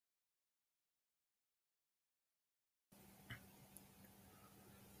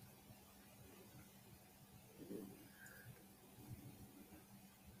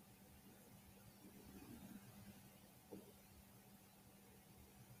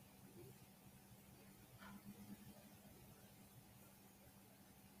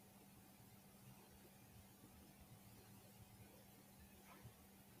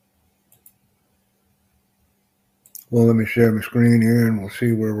Well, let me share my screen here and we'll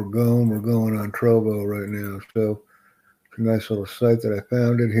see where we're going. We're going on Trovo right now. So it's a nice little site that I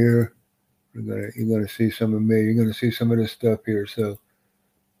found it here. You're gonna see some of me. You're gonna see some of this stuff here. So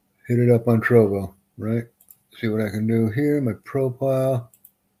hit it up on Trovo, right? See what I can do here. My profile.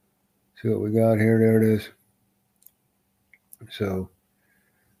 See what we got here. There it is. So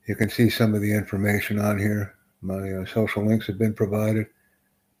you can see some of the information on here. My social links have been provided.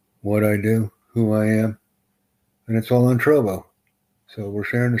 What I do, who I am, and it's all on Trovo. So we're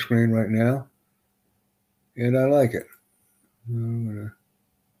sharing the screen right now, and I like it. I'm gonna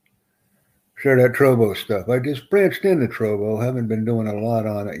share that Trovo stuff. I just branched into Trovo. Haven't been doing a lot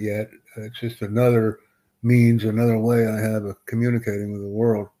on it yet. It's just another means, another way I have of communicating with the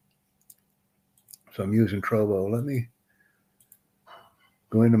world. So I'm using Trovo. Let me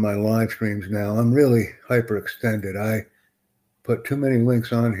go into my live streams now. I'm really hyperextended. I put too many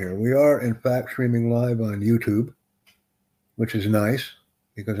links on here. We are, in fact, streaming live on YouTube, which is nice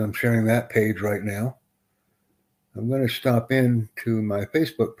because I'm sharing that page right now. I'm going to stop in to my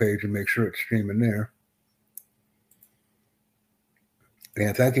Facebook page and make sure it's streaming there.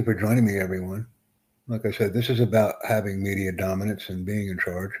 And thank you for joining me, everyone. Like I said, this is about having media dominance and being in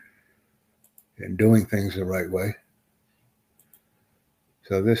charge and doing things the right way.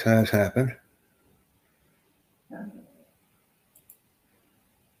 So this has happened.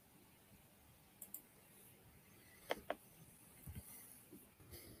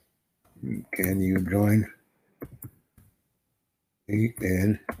 Can you join me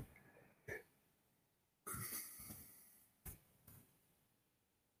in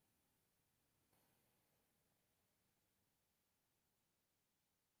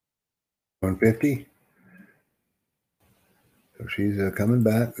 $150? So she's coming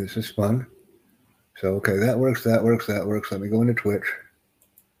back. This is fun. So, okay, that works. Let me go into Twitch.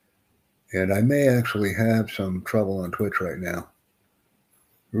 And I may actually have some trouble on Twitch right now.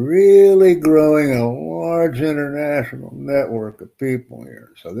 Really growing a large international network of people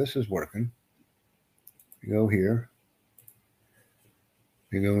here. So this is working. You go here.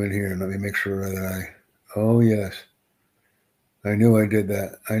 You go in here and let me make sure that oh yes. I knew I did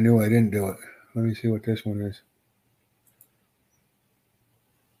that. I knew I didn't do it. Let me see what this one is.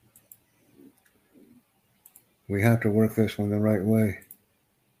 We have to work this one the right way.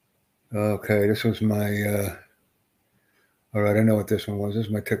 Okay, this was my, all right, I know what this one was. This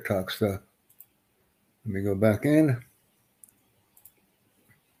is my TikTok stuff. Let me go back in.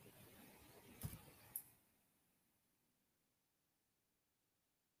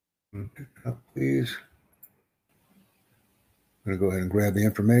 TikTok, please. I'm going to go ahead and grab the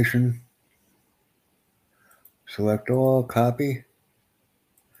information. Select all, copy.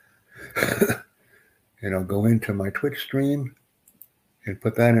 And I'll go into my Twitch stream and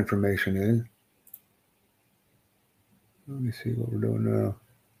put that information in. Let me see what we're doing now.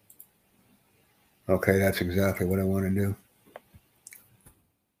 Okay, that's exactly what I want to do.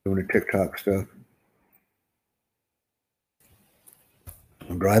 Doing the TikTok stuff.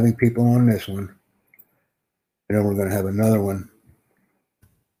 I'm driving people on this one. And then we're going to have another one.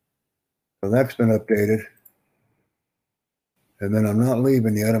 So that's been updated. And then I'm not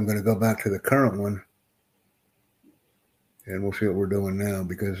leaving yet. I'm going to go back to the current one. And we'll see what we're doing now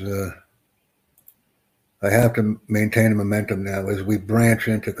because I have to maintain a momentum now as we branch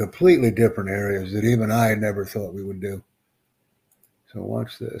into completely different areas that even I never thought we would do. So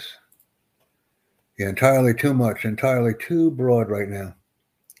watch this. Yeah, entirely too much, entirely too broad right now.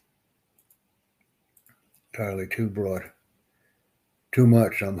 Entirely too broad. Too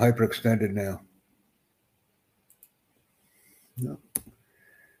much. I'm hyperextended now. No.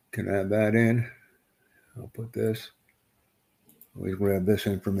 Can add that in. I'll put this. Always grab this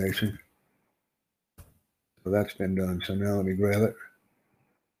information. So that's been done. So now let me grab it.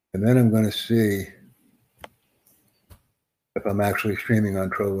 And then I'm going to see if I'm actually streaming on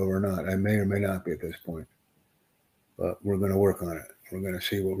Trovo or not. I may or may not be at this point. But we're going to work on it. We're going to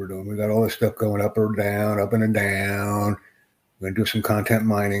see what we're doing. We got all this stuff going up or down, up and down. We're going to do some content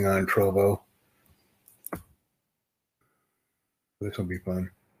mining on Trovo. This will be fun.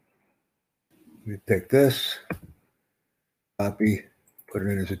 Let me take this, copy, put it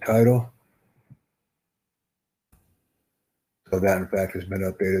in as a title. So that, in fact, has been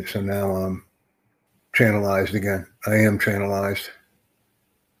updated. So now I'm channelized again. I am channelized.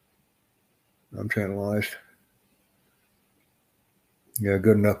 I'm channelized. Yeah,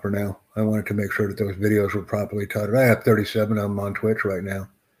 good enough for now. I wanted to make sure that those videos were properly titled. I have 37 of them on Twitch right now.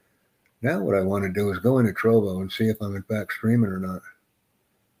 Now what I want to do is go into Trovo and see if I'm in fact streaming or not.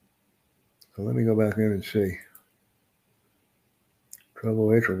 So let me go back in and see.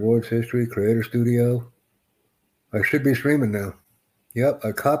 Trovo H Rewards History, Creator Studio. I should be streaming now. Yep,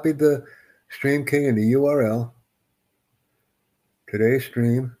 I copied the stream key and the URL. Today's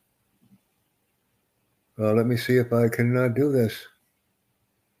stream. Let me see if I can do this.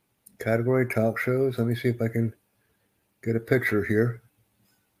 Category talk shows. Let me see if I can get a picture here.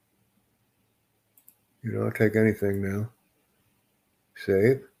 I'll take anything now.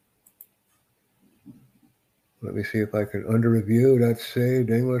 Save. Let me see if I can under review. That's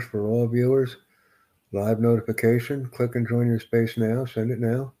saved. English for all viewers. Live notification. Click and join your space now. Send it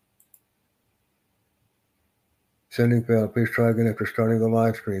now. Sending failed. Please try again after starting the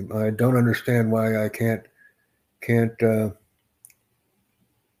live stream. I don't understand why I can't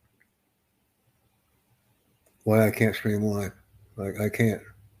stream live. I can't.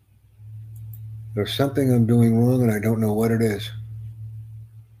 There's something I'm doing wrong and I don't know what it is.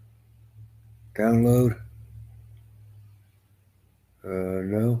 Download.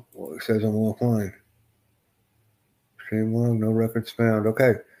 No. Well, it says I'm offline. Stream log, no records found.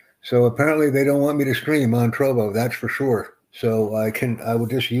 Okay. So apparently they don't want me to stream on Trovo, that's for sure. So I will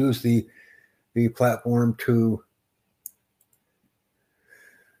just use the platform to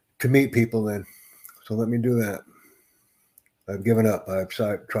meet people then. So let me do that. I've given up. I've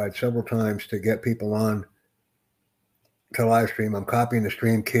tried several times to get people on to live stream. I'm copying the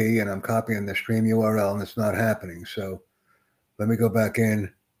stream key and I'm copying the stream URL and it's not happening. So let me go back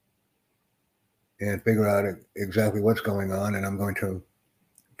in and figure out exactly what's going on. And I'm going to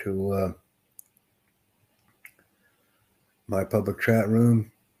my public chat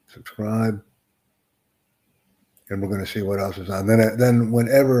room, subscribe, and we're going to see what else is on. Then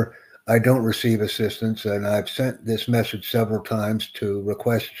whenever I don't receive assistance, and I've sent this message several times to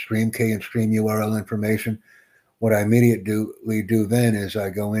request stream key and stream URL information, what I immediately do then is I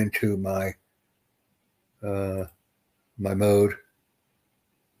go into my my mode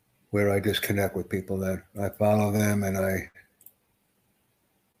where I just connect with people. Then I follow them and I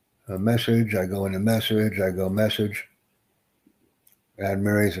message. I go into message. I go message. Add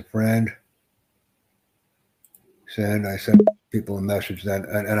Mary as a friend. Send. I send people a message then,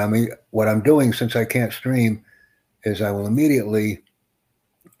 and what I'm doing since I can't stream is I will immediately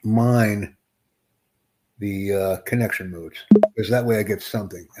mine the connection modes because that way I get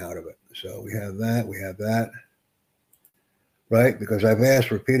something out of it. So we have that, right? Because I've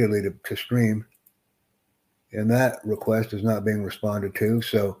asked repeatedly to stream, and that request is not being responded to.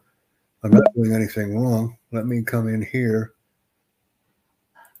 So I'm not doing anything wrong. Let me come in here,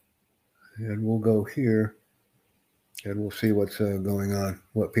 and we'll go here. And we'll see what's going on,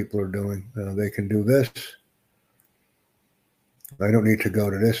 what people are doing. They can do this. I don't need to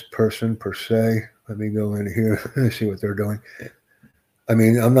go to this person per se. Let me go in here and see what they're doing. I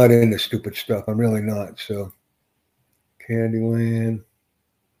mean, I'm not into stupid stuff. I'm really not. So, Candyland.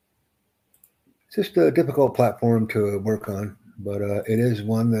 It's just a difficult platform to work on, but it is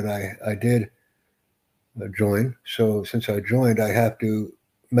one that I did join. So, since I joined, I have to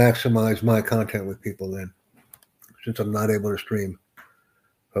maximize my content with people then. Since I'm not able to stream,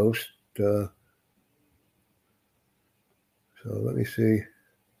 host. So let me see.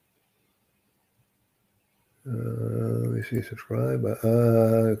 Subscribe.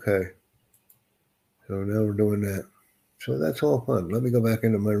 Okay. So now we're doing that. So that's all fun. Let me go back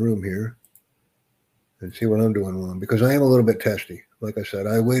into my room here and see what I'm doing wrong because I am a little bit testy. Like I said,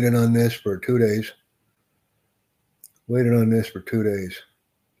 I waited on this for 2 days.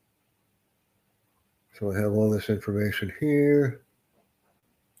 So I have all this information here.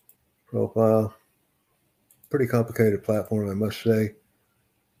 Profile. Pretty complicated platform, I must say.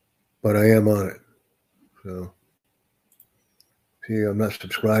 But I am on it. So, see, I'm not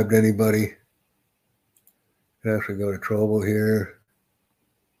subscribed to anybody. I actually go to Trovo here.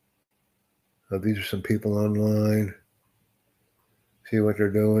 These are some people online. See what they're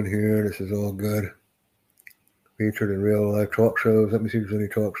doing here. This is all good. Featured in real life talk shows. Let me see if there's any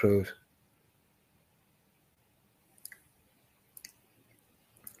talk shows.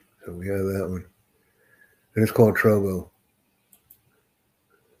 So we have that one. And it's called Trovo.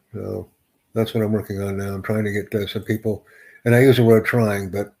 So that's what I'm working on now. I'm trying to get some people, and I use the word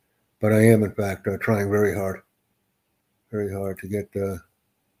trying, but I am in fact trying very hard to get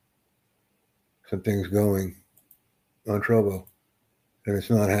some things going on Trovo, and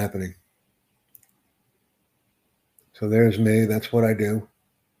it's not happening. So there's me. That's what I do.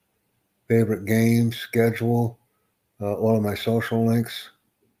 Favorite games, schedule, all of my social links.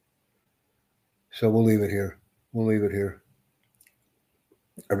 So we'll leave it here.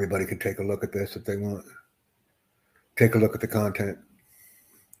 Everybody can take a look at this if they want. Take a look at the content.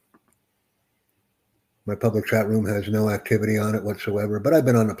 My public chat room has no activity on it whatsoever, but I've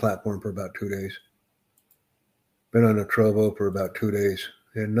been on the platform for about 2 days. Been on a Trovo for about 2 days,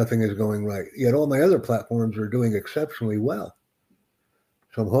 and nothing is going right. Yet all my other platforms are doing exceptionally well.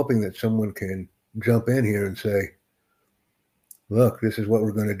 So I'm hoping that someone can jump in here and say, look, this is what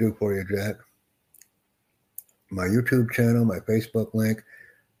we're going to do for you, Jack. My YouTube channel, my Facebook link,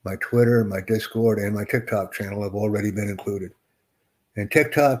 my Twitter, my Discord, and my TikTok channel have already been included. And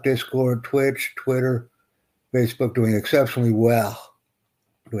TikTok, Discord, Twitch, Twitter, Facebook doing exceptionally well.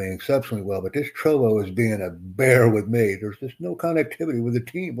 But this Trovo is being a bear with me. There's just no connectivity with the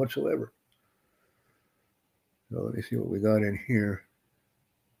team whatsoever. So let me see what we got in here.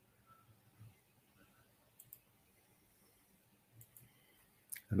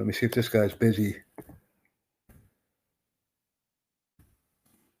 And let me see if this guy's busy.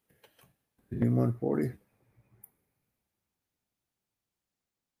 Is he in 140?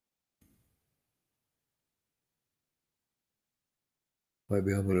 Might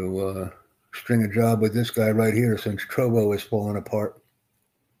be able to string a job with this guy right here since Trovo is falling apart.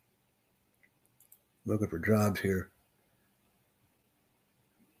 Looking for jobs here.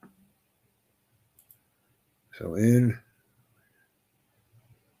 So in.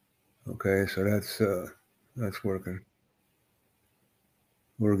 Okay, so that's working.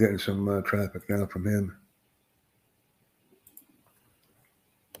 We're getting some traffic now from him.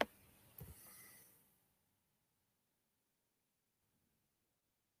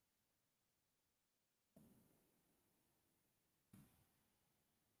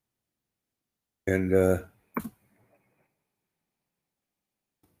 And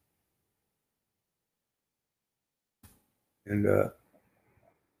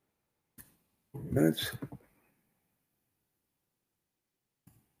minutes.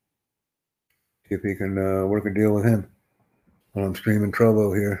 See if he can work a deal with him while I'm streaming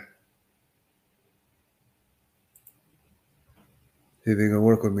Trovo here. See if he can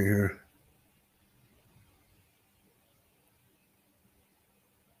work with me here.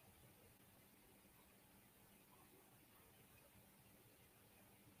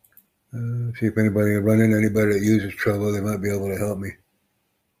 See if anybody run into anybody that uses Trovo. They might be able to help me.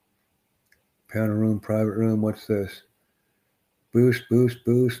 Panel room, private room. What's this? Boost.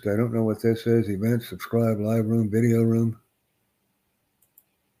 I don't know what this is. Events, subscribe, live room, video room.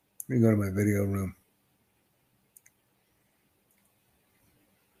 Let me go to my video room.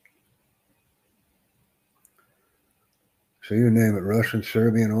 So you name it, Russian,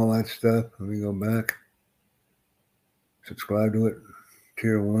 Serbian, all that stuff. Let me go back. Subscribe to it.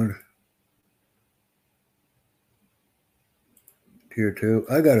 Tier 1. Tier 2.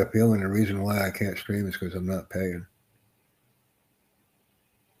 I got a feeling the reason why I can't stream is because I'm not paying.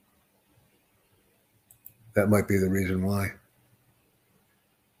 That might be the reason why.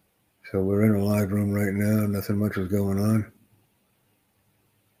 So we're in a live room right now. Nothing much is going on.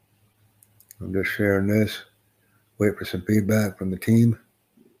 I'm just sharing this. Wait for some feedback from the team.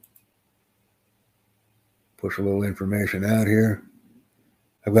 Push a little information out here.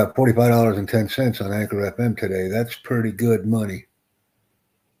 I've got $45.10 on Anchor FM today. That's pretty good money.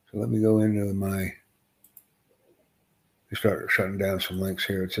 So let me go into my, start shutting down some links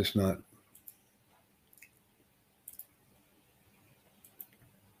here. It's just not.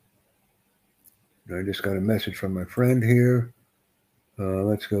 I just got a message from my friend here.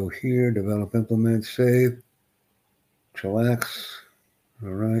 Let's go here, develop, implement, save, chillax. All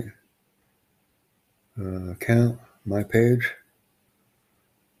right. Account, my page.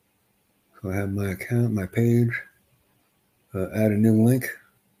 So I have my account, my page. Add a new link.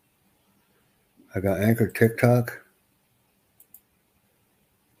 I got Anchor, TikTok.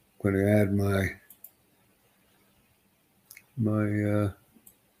 I'm going to add my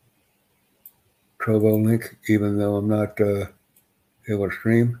Trovo link, even though I'm not able to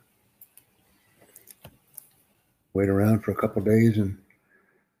stream. Wait around for a couple days and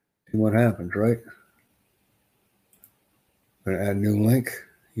see what happens, right? I'm going to add a new link,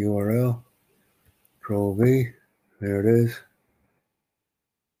 URL, Control V. There it is.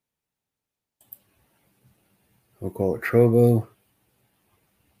 We'll call it Trovo.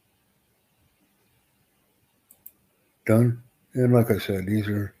 Done. And like I said, these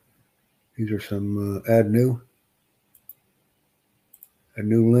are some add new. A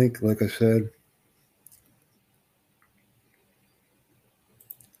new link, like I said.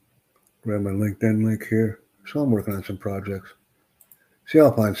 Grab my LinkedIn link here. So I'm working on some projects. See,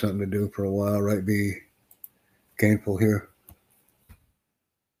 I'll find something to do for a while, right? Be gainful here.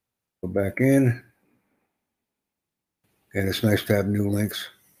 Go back in. And it's nice to have new links.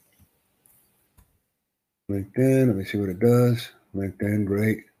 LinkedIn, let me see what it does. LinkedIn,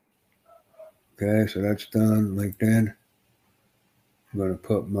 great. Okay, so that's done. LinkedIn. I'm going to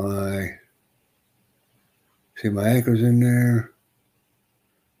put my See, my anchor's in there.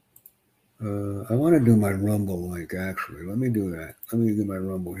 I want to do my Rumble link, actually. Let me do that. Let me do my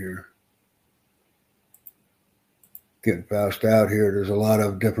Rumble here. Getting fast out here. There's a lot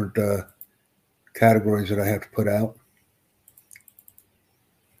of different categories that I have to put out.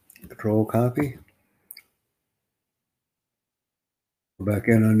 Control copy. Go back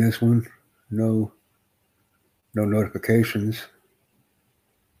in on this one. No notifications.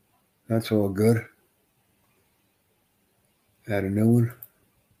 That's all good. Add a new one.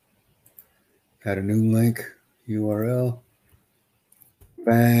 Add a new link. URL.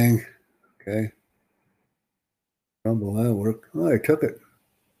 Bang. Okay. Rumble, that worked. Oh, I took it.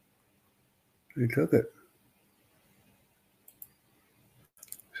 I took it.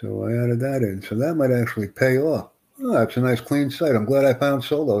 So I added that in. So that might actually pay off. Oh, that's a nice clean site. I'm glad I found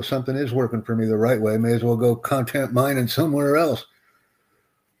Solo. Something is working for me the right way. May as well go content mining somewhere else.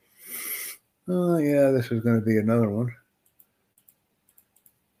 Oh, yeah, this is going to be another one.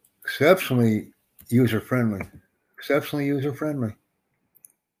 Exceptionally user-friendly. Exceptionally user-friendly.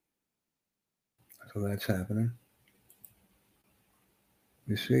 So that's happening.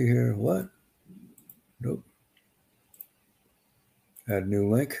 You see here, what? Nope. Add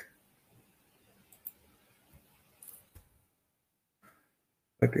new link.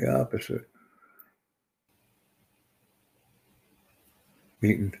 Like the opposite.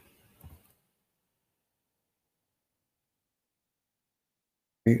 Meeting.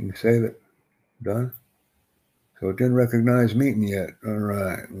 Meeting, save it. Done. So it didn't recognize meeting yet. All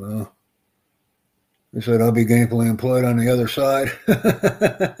right. Well, it said I'll be gainfully employed on the other side.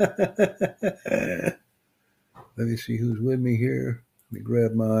 Let me see who's with me here. Let me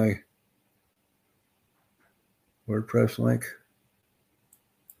grab my WordPress link.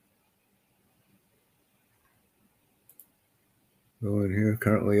 Go in here,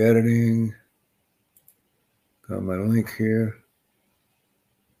 currently editing. Got my link here.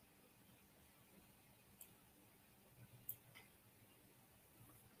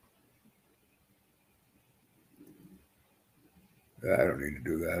 I don't need to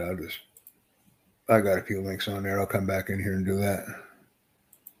do that. I got a few links on there. I'll come back in here and do that.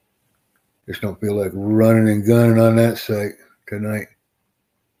 Just don't feel like running and gunning on that site tonight.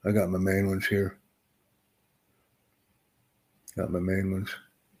 I got my main ones here. Got my main ones.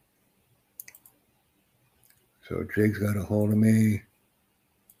 So Jake's got a hold of me.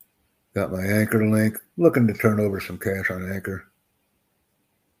 Got my Anchor link. Looking to turn over some cash on Anchor.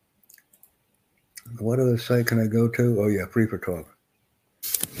 What other site can I go to? Oh, yeah, Free for Talk.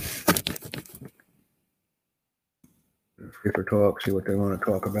 Free for Talk, see what they want to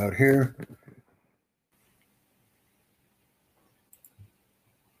talk about here.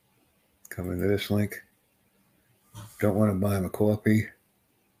 Come into this link. Don't want to buy them a coffee.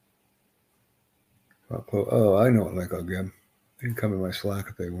 Oh, I know what link I'll give them. They can come in my Slack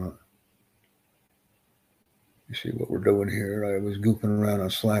if they want. You see what we're doing here. I was goofing around on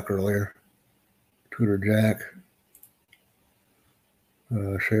Slack earlier. Tutor Jack.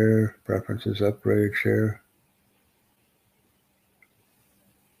 Share. Preferences. Upgrade. Share.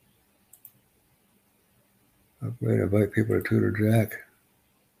 Upgrade. Invite people to Tutor Jack.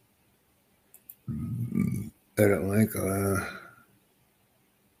 Edit link.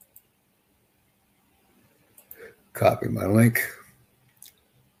 Copy my link.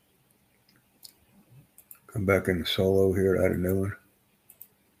 Come back into Solo here. Add a new one.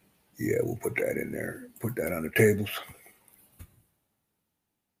 Yeah, we'll put that in there. Put that on the tables.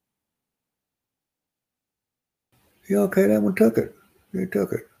 Yeah, okay, that one took it. They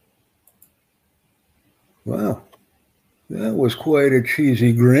took it. Wow. That was quite a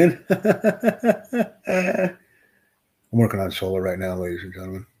cheesy grin. I'm working on Solo right now, ladies and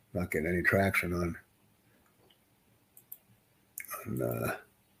gentlemen. Not getting any traction on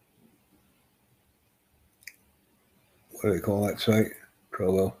what do they call that site?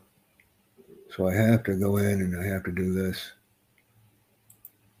 Trello. So I have to go in and I have to do this.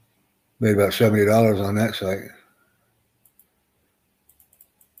 Made about $70 on that site.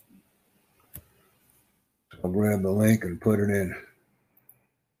 So I'll grab the link and put it in.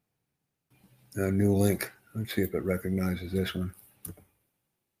 A new link. Let's see if it recognizes this one.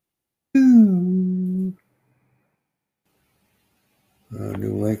 New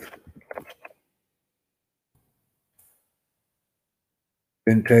link.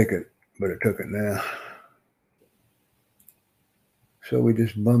 Didn't take it, but it took it now. So we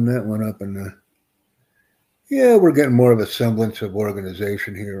just bummed that one up, and yeah, we're getting more of a semblance of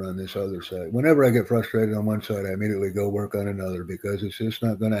organization here on this other side. Whenever I get frustrated on one side, I immediately go work on another because it's just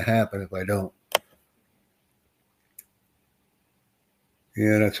not going to happen if I don't.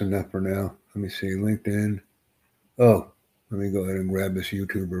 Yeah, that's enough for now. Let me see. LinkedIn. Oh, let me go ahead and grab this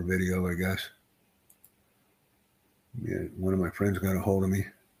YouTuber video, I guess. Yeah, one of my friends got a hold of me.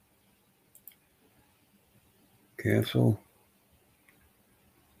 Cancel.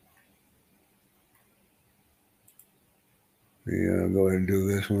 Yeah, go ahead and do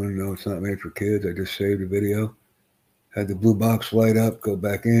this one. No, it's not made for kids. I just saved the video. Had the blue box light up. Go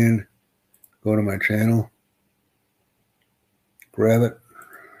back in. Go to my channel. Grab it.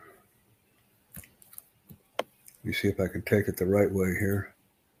 Let me see if I can take it the right way here.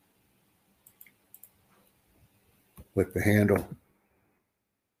 With the handle.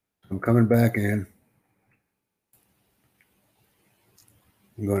 I'm coming back in.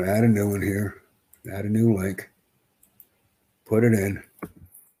 I'm going to add a new one here. Add a new link. Put it in.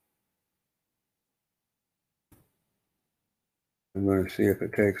 I'm going to see if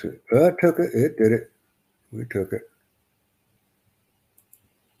it takes it. Oh, it took it. It did it. We took it.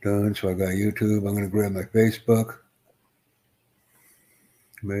 Done. So I got YouTube. I'm going to grab my Facebook.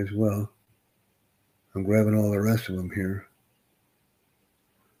 May as well. I'm grabbing all the rest of them here.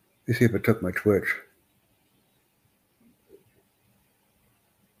 Let me see if it took my Twitch.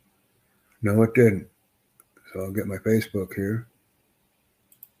 No, it didn't. So I'll get my Facebook here.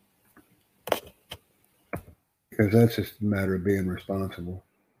 Because that's just a matter of being responsible.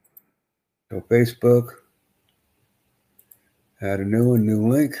 So Facebook. Add a new one, new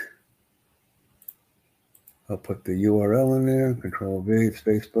link. I'll put the URL in there. Control V, it's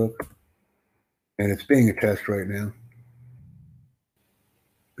Facebook. And it's being a test right now.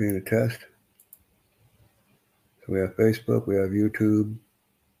 Being a test. So we have Facebook, we have YouTube.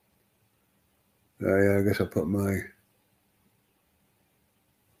 Yeah, I guess I'll put my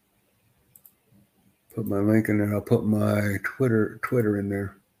link in there. I'll put my Twitter in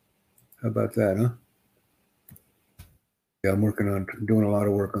there. How about that, huh? Yeah, I'm doing a lot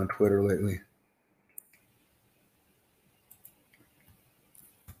of work on Twitter lately.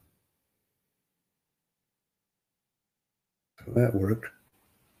 So that worked.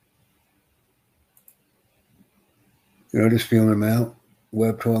 Just feeling them out.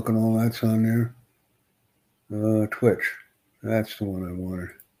 Web Talk and all that's on there. Twitch. That's the one I wanted.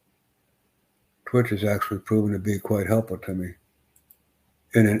 Twitch has actually proven to be quite helpful to me.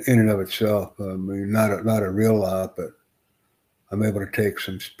 In and of itself. I mean, not a real lot, but I'm able to take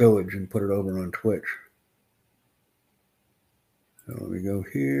some spillage and put it over on Twitch. So let me go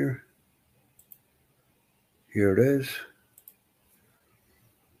here. Here it is.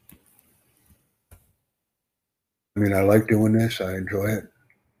 I mean, I like doing this. I enjoy it.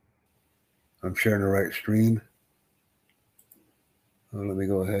 I'm sharing the right stream. Let me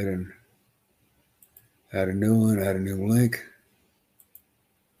go ahead and add a new one, add a new link.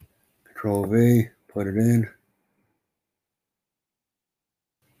 Control V, put it in.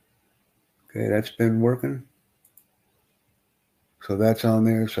 Okay, that's been working. So that's on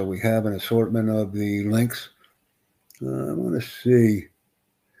there. So we have an assortment of the links. I want to see.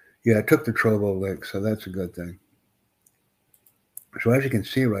 Yeah, I took the Trovo link, so that's a good thing. So as you can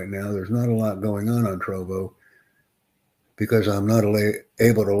see right now, there's not a lot going on Trovo because I'm not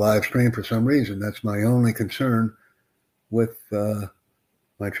able to live stream for some reason. That's my only concern with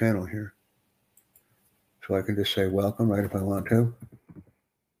my channel here. So I can just say welcome, right, if I want to.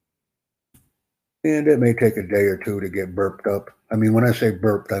 And it may take a day or two to get burped up. I mean, when I say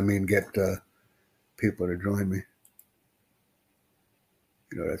burped, I mean get people to join me.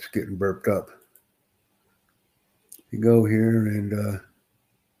 That's getting burped up. You go here and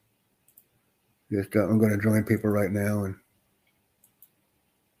just I'm going to join people right now. And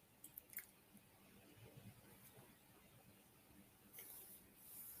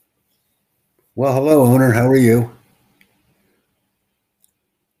well, hello, owner. How are you?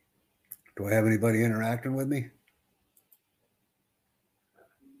 Do I have anybody interacting with me?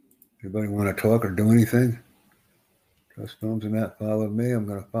 Anybody want to talk or do anything? Trust Films and Matt followed me. I'm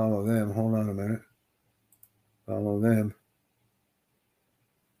going to follow them. Hold on a minute. Follow them.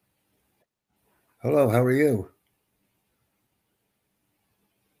 Hello, how are you?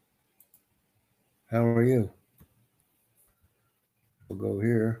 How are you? We'll go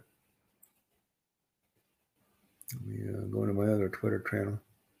here. Let me go to my other Twitter channel.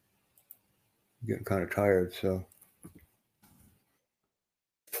 I'm getting kind of tired, so.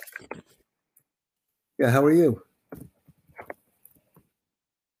 Yeah, how are you?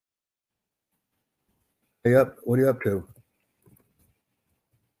 Hey, what are you up to?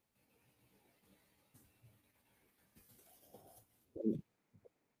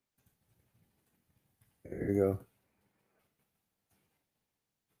 There you go.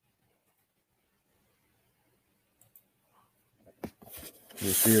 You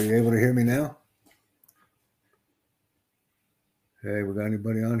see, are you able to hear me now? Hey, we got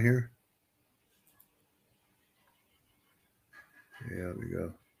anybody on here? Yeah, there we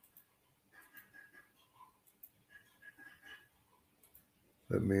go.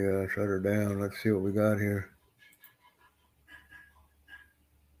 Let me shut her down. Let's see what we got here.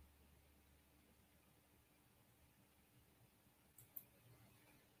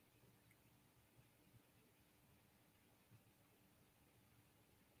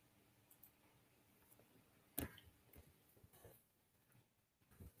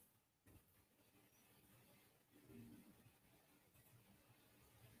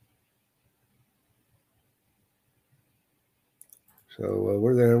 So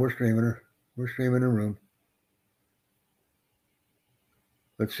we're there. We're streaming her. We're streaming the room.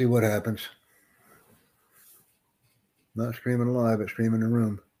 Let's see what happens. Not streaming live, but streaming the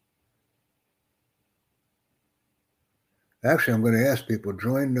room. Actually, I'm going to ask people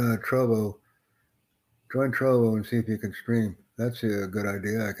join Trovo. Join Trovo and see if you can stream. That's a good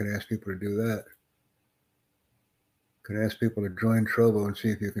idea. I can ask people to do that. Can ask people to join Trovo and see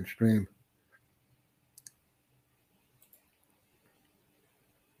if you can stream.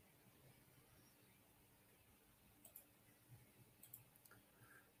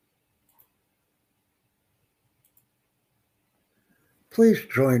 Please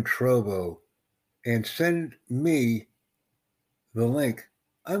join Trovo and send me the link.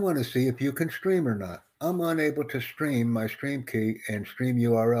 I want to see if you can stream or not. I'm unable to stream my stream key and stream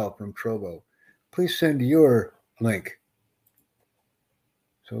URL from Trovo. Please send your link.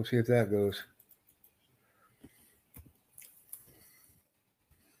 So we'll see if that goes.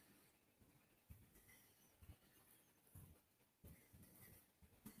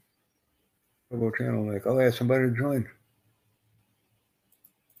 Trovo channel link. I'll ask somebody to join.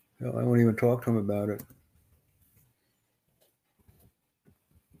 Hell, I won't even talk to them about it.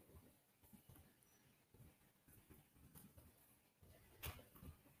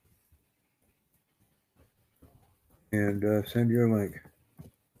 And send your link.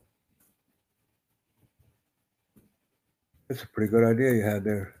 That's a pretty good idea you had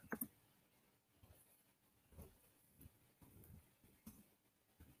there.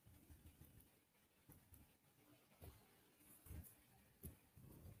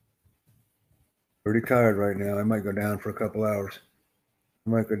 Pretty tired right now. I might go down for a couple hours. I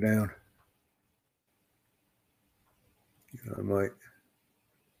might go down. I might.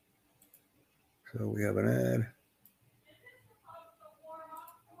 So we have an ad.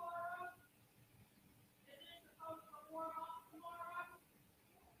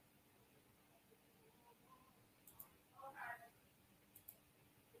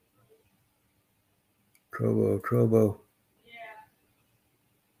 Trovo.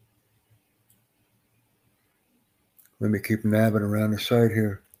 Let me keep nabbing around the site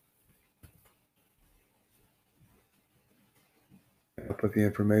here. I'll put the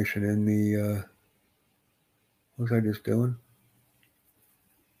information in the, what was I just doing?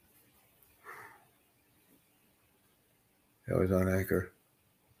 That was on Anchor.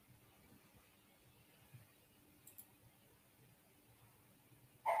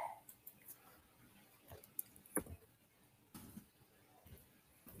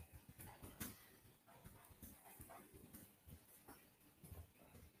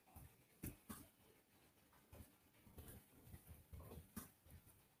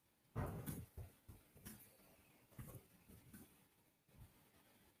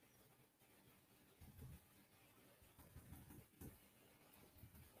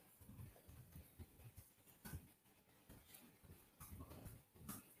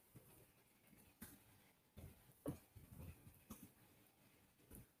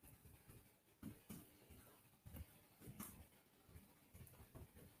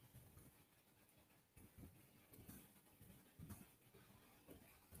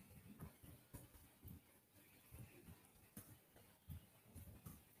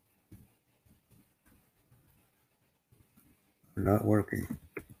 Not working.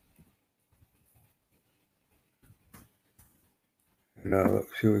 Now let's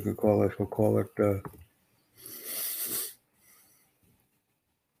see what we can call this. We'll call it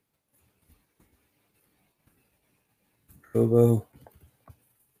Trovo.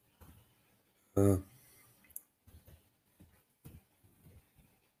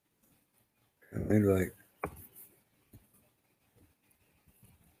 Invite.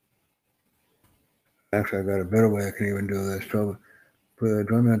 Actually, I got a better way I can even do this. Trovo.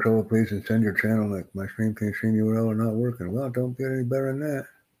 Join me on Trovo, please, and send your channel link. My stream key and stream URL are not working. Well, don't get any better than that.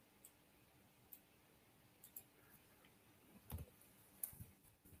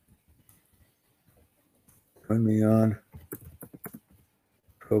 Join me on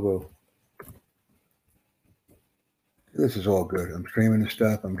Trovo. this is all good. I'm streaming the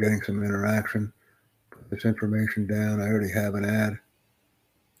stuff. I'm getting some interaction. Put this information down. I already have an ad.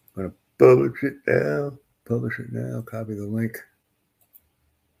 I'm going to publish it now. Publish it now. Copy the link.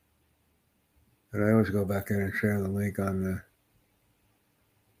 And I always go back in and share the link on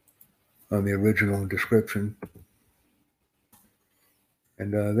the original description.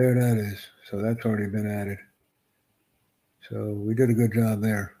 And there that is. So that's already been added. So we did a good job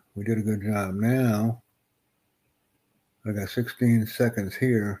there. We did a good job. Now, I got 16 seconds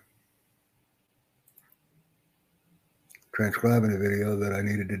here transcribing a video that I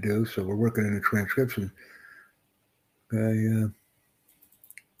needed to do. So we're working in the transcription. Okay.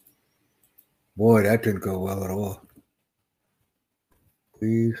 Boy, that didn't go well at all.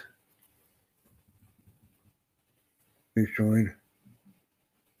 Please join.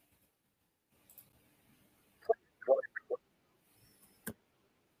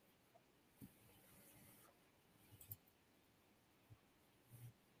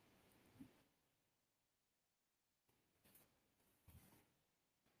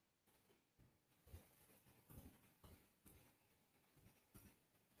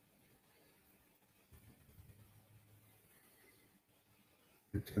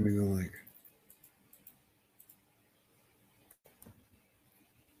 Send me the link.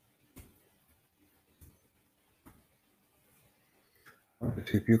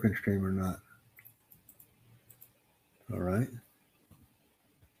 Let's see if you can stream or not. All right.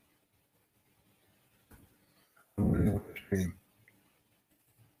 I'm going to stream.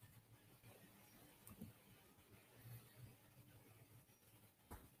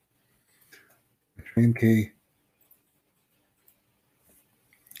 Stream key.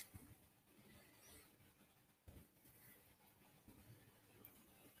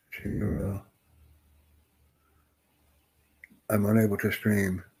 Stream URL. I'm unable to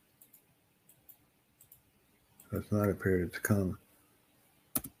stream. That's not a period. It's a comma.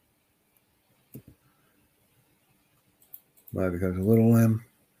 Why? Because a little M.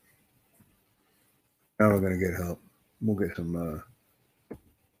 Now we're going to get help. We'll get some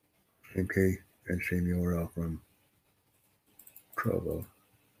stream key and stream URL from Trovo.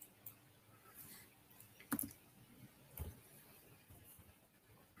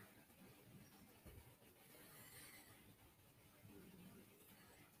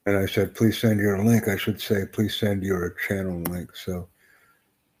 And I said, please send your link. I should say, please send your channel link. So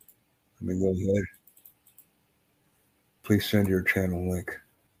let me go ahead. Please send your channel link.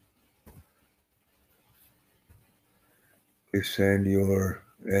 Please send your,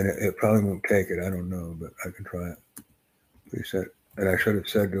 and it probably won't take it. I don't know, but I can try it. Please send, and I should have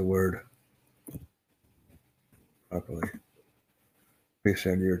said the word properly. Please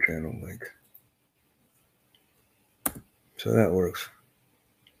send your channel link. So that works.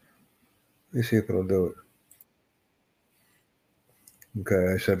 Let me see if it'll do it.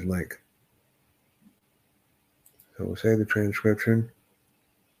 Okay, I said link. So we'll save the transcription.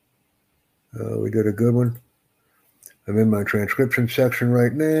 We did a good one. I'm in my transcription section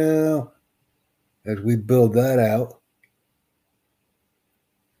right now. As we build that out,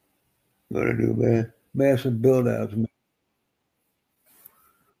 I'm going to do massive build outs.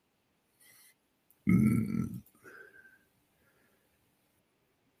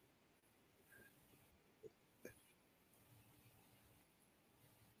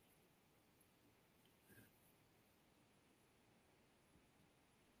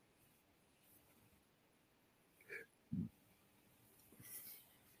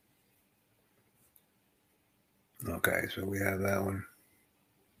 Okay, so we have that one.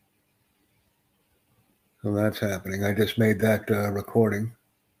 So that's happening. I just made that recording.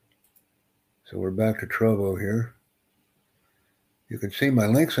 So we're back to Trovo here. You can see my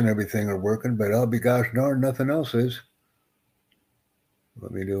links and everything are working, but I'll be gosh darn, nothing else is.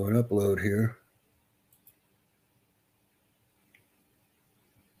 Let me do an upload here.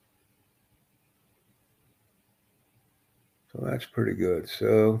 So that's pretty good.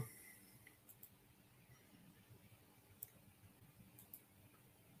 So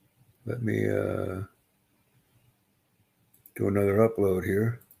let me do another upload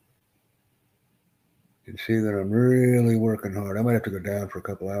here. You can see that I'm really working hard. I might have to go down for a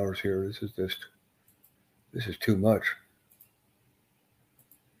couple hours here. This is too much.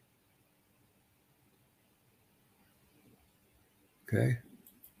 Okay.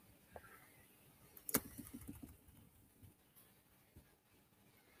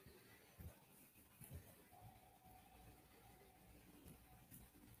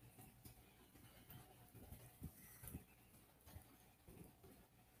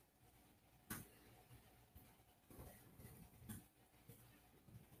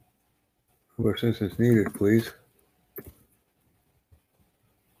 Who assistance needed, please?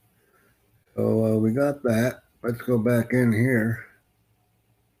 we got that. Let's go back in here.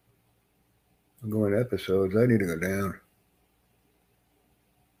 I'm going to episodes. I need to go down.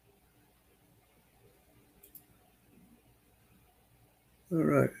 All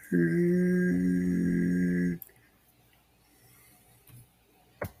right.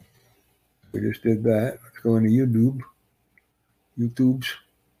 We just did that. Let's go into YouTube. YouTube's.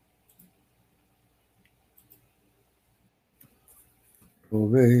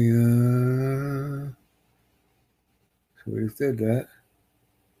 Provea. So we just did that.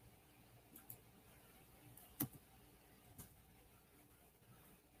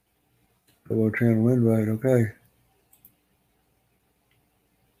 Hello, channel invite. Okay.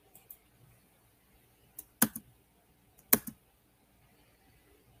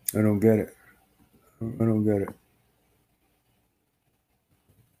 I don't get it. I don't get it.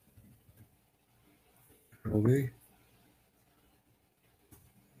 Okay.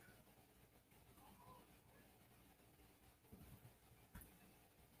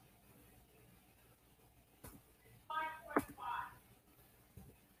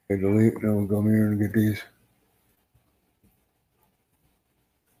 Okay, delete. Now we'll go here and get these.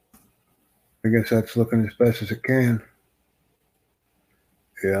 I guess that's looking as best as it can.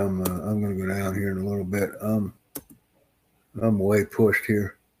 Yeah, I'm gonna go down here in a little bit. I'm way pushed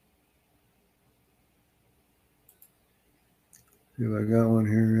here. See if I got one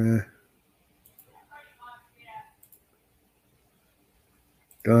here.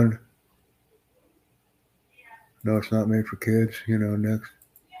 Done. No, it's not made for kids. You know, next.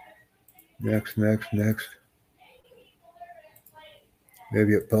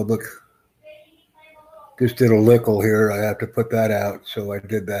 Maybe at public. Just did a lickle here. I have to put that out, so I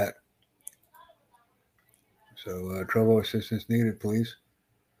did that. So trouble assistance needed, please.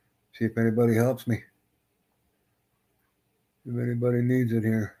 See if anybody helps me. If anybody needs it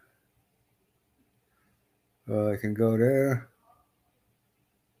here. I can go there.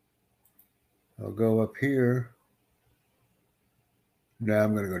 I'll go up here. Now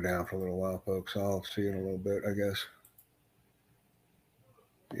I'm going to go down for a little while, folks. I'll see you in a little bit, I guess.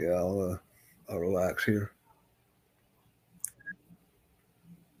 Yeah, I'll relax here.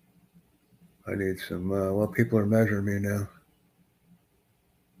 I need some, well, people are measuring me now.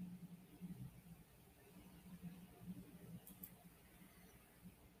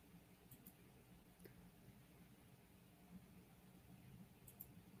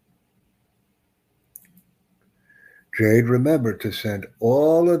 Jade, remember to send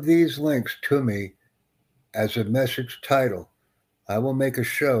all of these links to me as a message title. I will make a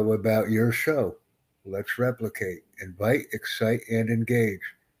show about your show. Let's replicate, invite, excite, and engage.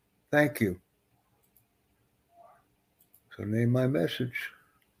 Thank you. So name my message.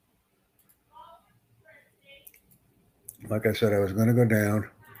 Like I said, I was going to go down,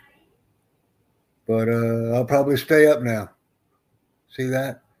 but I'll probably stay up now. See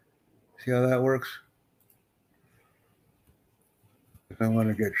that? See how that works? I want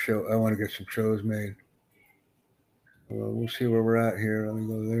to get some shows made. Well, we'll see where we're at here. Let me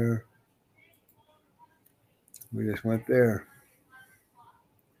go there. We just went there.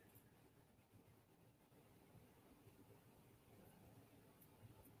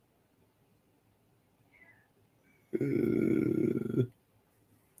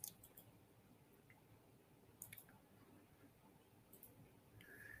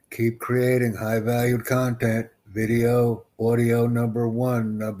 Keep creating high-valued content. Video, audio, number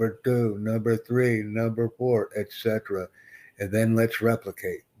 1, number 2, number 3, number 4, etc. And then let's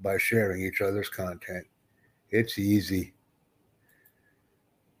replicate by sharing each other's content. It's easy.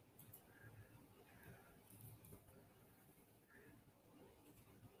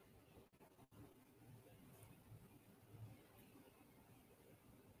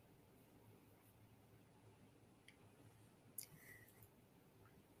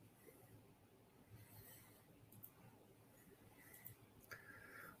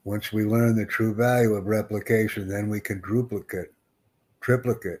 Once we learn the true value of replication, then we can duplicate,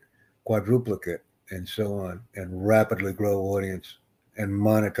 triplicate, quadruplicate, and so on, and rapidly grow audience and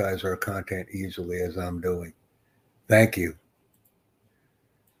monetize our content easily, as I'm doing. Thank you.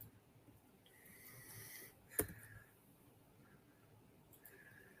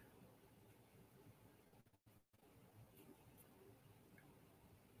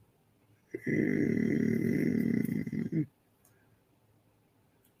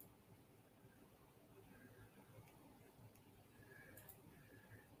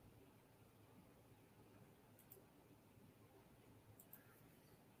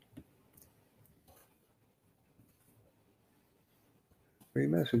 Three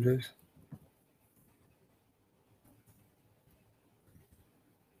messages.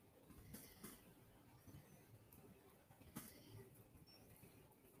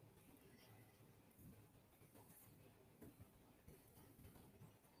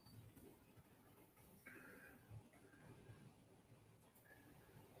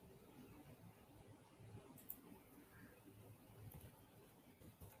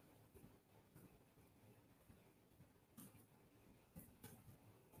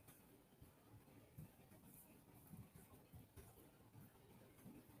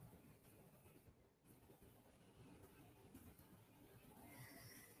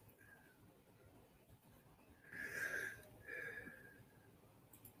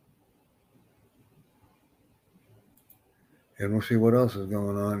 And we'll see what else is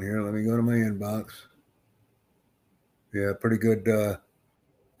going on here. Let me go to my inbox. Yeah, pretty good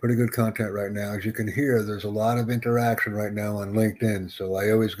content right now. As you can hear, there's a lot of interaction right now on LinkedIn. So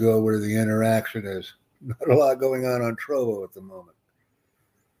I always go where the interaction is. Not a lot going on Trovo at the moment.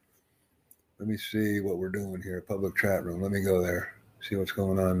 Let me see what we're doing here. Public chat room. Let me go there. See what's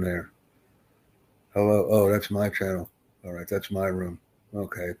going on there. Hello. Oh, that's my channel. All right, that's my room.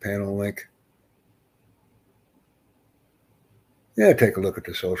 Okay, panel link. Yeah, take a look at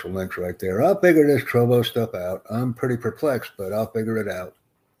the social links right there. I'll figure this Trovo stuff out. I'm pretty perplexed, but I'll figure it out.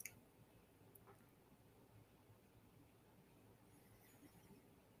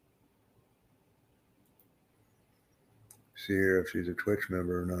 See here if she's a Twitch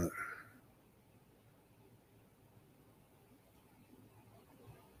member or not.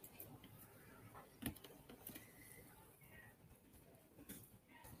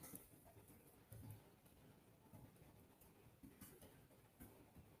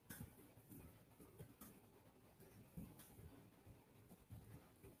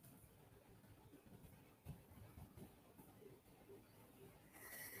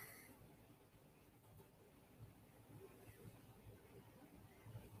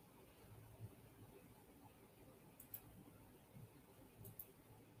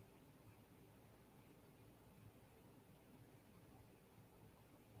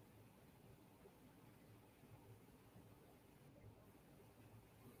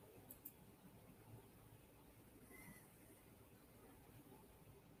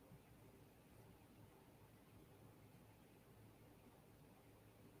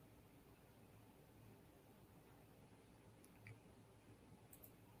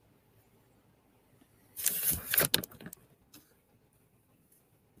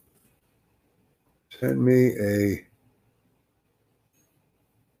 Send me a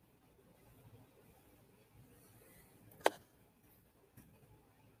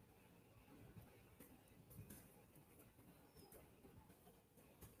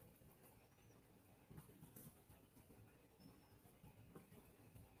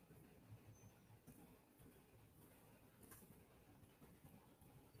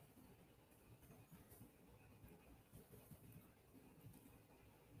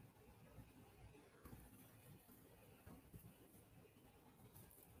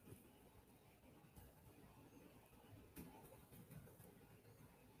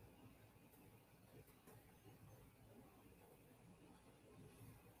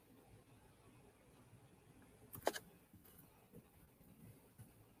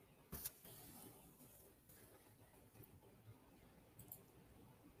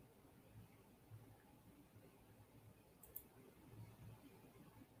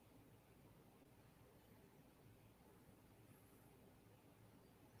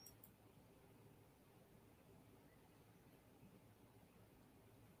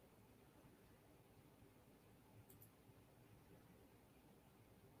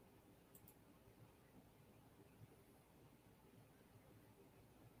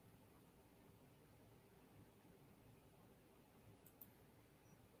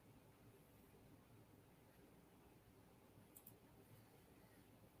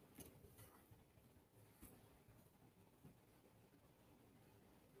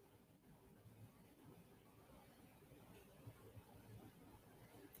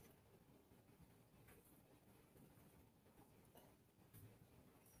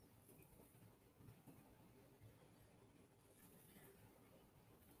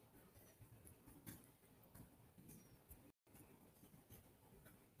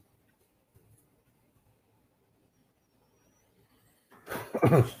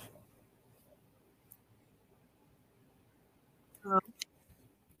Hello.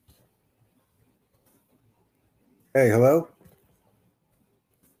 Hey, hello?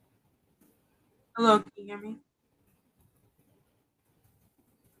 Hello, can you hear me?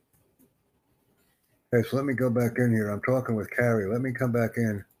 Hey, so let me go back in here. I'm talking with Carrie. Let me come back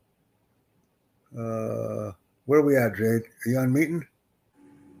in. Where are we at, Jade? Are you on meeting?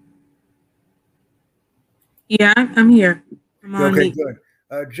 Yeah, I'm here. I'm on Okay, meet. good.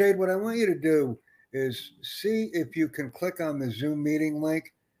 Jade, what I want you to do is see if you can click on the Zoom meeting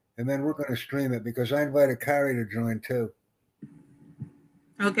link, and then we're going to stream it because I invited Carrie to join too.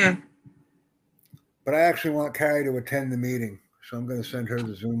 Okay. But I actually want Carrie to attend the meeting, so I'm going to send her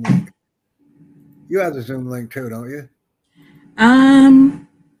the Zoom link. You have the Zoom link too, don't you?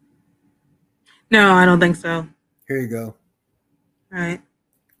 No, I don't think so. Here you go. All right.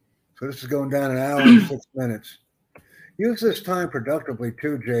 So this is going down an hour and 6 minutes. Use this time productively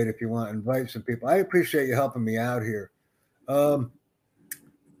too, Jade, if you want to invite some people. I appreciate you helping me out here.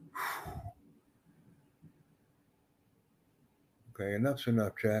 Okay, enough's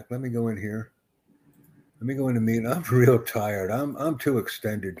enough, Jack. Let me go in here. Let me go into meeting. I'm real tired. I'm too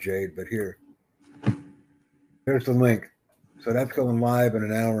extended, Jade, but here's the link. So that's going live in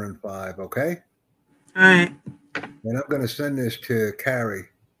 1 hour and 5, okay? All right. And I'm going to send this to Carrie.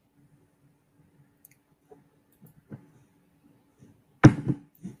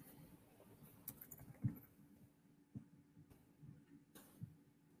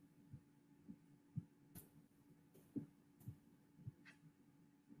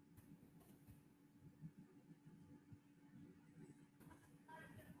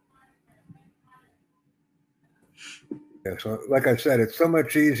 Yeah, so like I said, it's so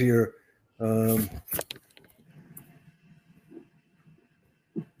much easier. It's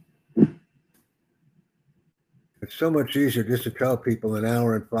so much easier just to tell people 1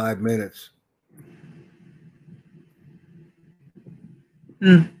 hour and 5 minutes.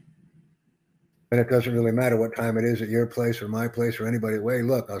 Mm. And it doesn't really matter what time it is at your place or my place or anybody. Wait,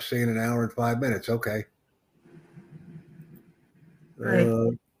 look, I'll see you in 1 hour and 5 minutes. Okay.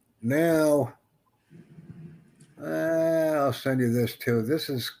 Right. Now, I'll send you this too. This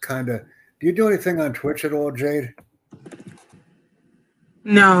is kind of. Do you do anything on Twitch at all, Jade?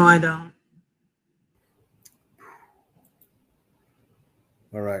 No, I don't.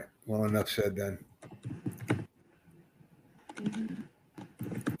 All right. Well, enough said then.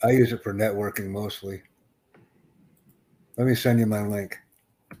 I use it for networking mostly. Let me send you my link.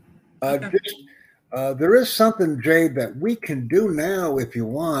 Okay. There is something, Jade, that we can do now if you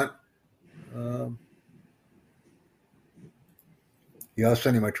want. Yeah, I'll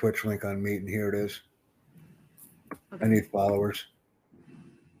send you my Twitch link on Meet, and here it is. Okay. I need followers.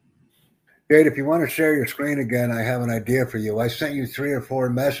 Jade, if you want to share your screen again, I have an idea for you. I sent you 3 or 4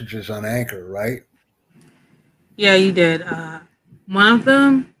 messages on Anchor, right? Yeah, you did. One of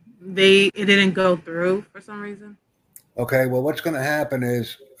them, it didn't go through for some reason. Okay, well, what's going to happen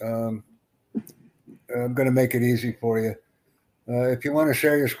is I'm going to make it easy for you. If you want to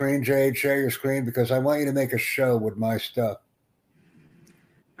share your screen, Jade, share your screen because I want you to make a show with my stuff.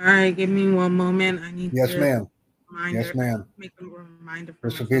 All right, give me one moment. I need Yes, to ma'am. Yes, ma'am. make a reminder for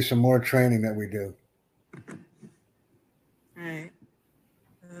This will myself. be some more training that we do. All right.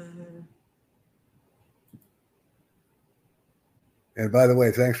 And by the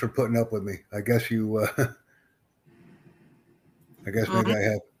way, thanks for putting up with me. I guess you. I guess maybe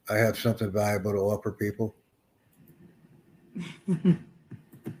I have something valuable to offer people.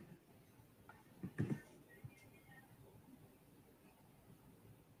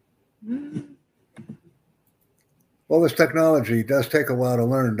 Well, this technology does take a while to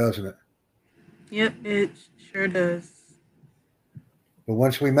learn, doesn't it? Yep, it sure does. But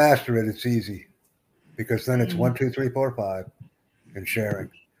once we master it, it's easy because then it's 1, 2, 3, 4, 5 and sharing.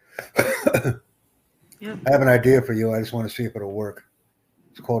 Yep. I have an idea for you. I just want to see if it'll work.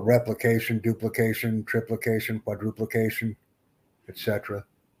 It's called replication, duplication, triplication, quadruplication, etc.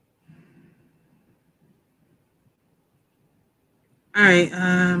 All right.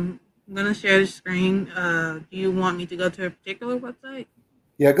 I'm gonna share the screen. Do you want me to go to a particular website?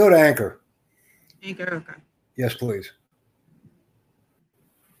 Yeah, go to Anchor. Anchor. Okay. Yes, please.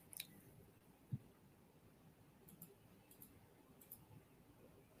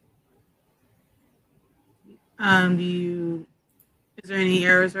 Is there any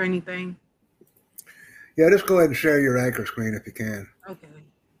errors or anything? Yeah, just go ahead and share your Anchor screen if you can. Okay.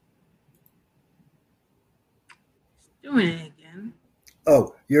 Doing it again.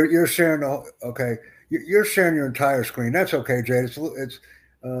 Oh, you're sharing. Okay, you're sharing your entire screen. That's okay, Jade. It's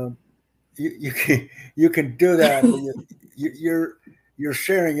you can do that. But you're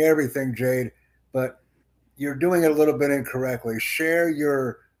sharing everything, Jade, but you're doing it a little bit incorrectly. Share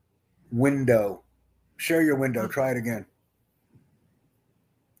your window. Share your window. Okay. Try it again.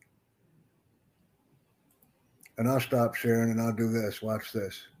 And I'll stop sharing and I'll do this. Watch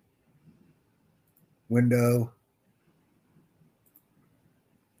this. Window.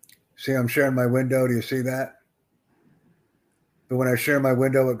 See, I'm sharing my window. Do you see that? But when I share my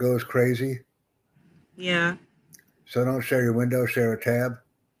window, it goes crazy. Yeah. So don't share your window, share a tab.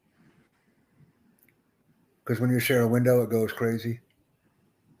 Because when you share a window, it goes crazy.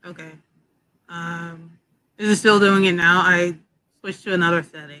 Okay. Is it still doing it now? I switched to another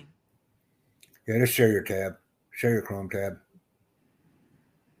setting. Yeah, just share your tab. Share your Chrome tab.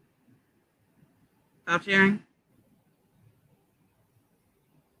 Stop sharing.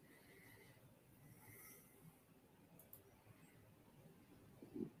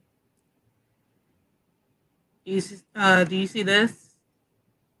 Do you see this?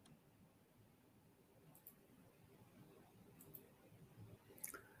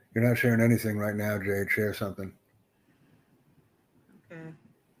 You're not sharing anything right now, Jade. Share something. Okay.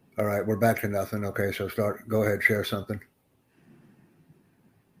 All right, we're back to nothing. Okay, so go ahead, share something.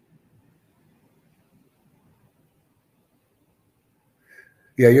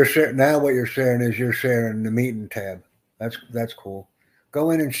 Yeah, now what you're sharing is you're sharing the meeting tab. That's cool.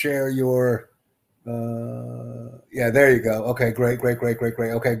 Go in and share your yeah, there you go. Okay, great.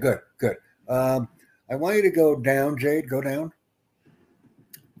 Okay, good. I want you to go down, Jade. Go down.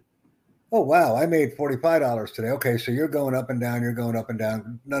 Oh wow, I made $45 today. Okay, so you're going up and down. You're going up and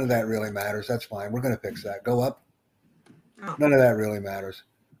down. None of that really matters. That's fine. We're going to fix that. Go up. Oh. None of that really matters.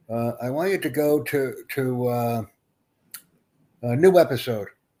 I want you to go to a new episode.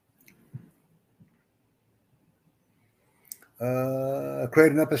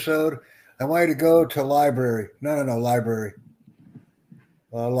 Create an episode. I want you to go to library. No, library.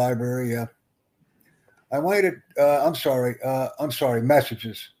 Library, yeah. I want you to. I'm sorry.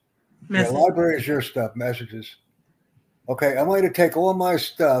 Messages. Yeah, library is your stuff. Messages. Okay, I want you to take all my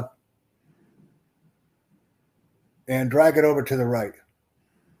stuff and drag it over to the right.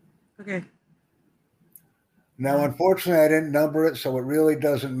 Okay. Now, unfortunately, I didn't number it, so it really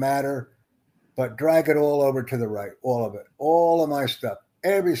doesn't matter. But drag it all over to the right. All of it. All of my stuff.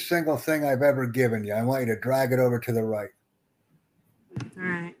 Every single thing I've ever given you. I want you to drag it over to the right. All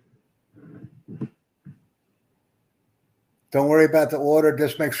right. Don't worry about the order.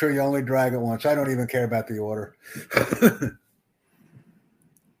 Just make sure you only drag it once. I don't even care about the order.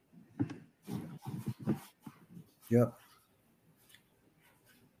 Yep.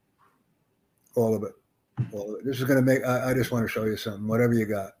 All of it. This is going to make, I just want to show you something. Whatever you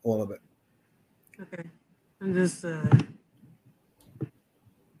got. All of it. Okay. I'm just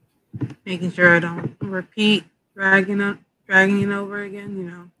making sure I don't repeat dragging it over again, you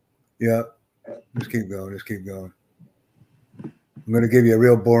know. Yeah. Just keep going. I'm going to give you a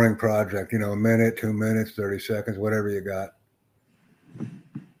real boring project, a minute, 2 minutes, 30 seconds, whatever you got.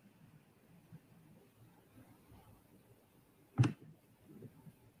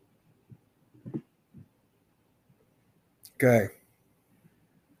 Okay.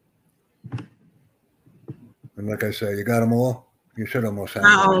 And like I say, you got them all? You should almost have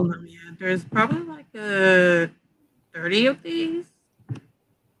Not all of them, yeah. There's probably like 30 of these.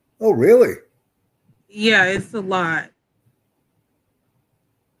 Oh, really? Yeah, it's a lot.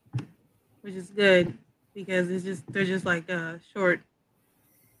 Which is good because they're just like short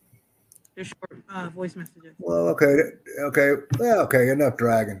voice messages. Well, okay. Enough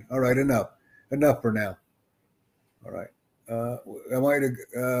dragging. All right, enough for now. All right. I want you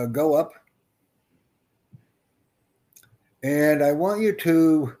to go up, and I want you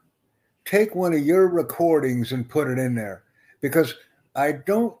to take one of your recordings and put it in there because I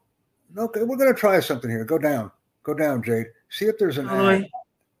don't. Okay, we're going to try something here. Go down, Jade. See if there's an ad.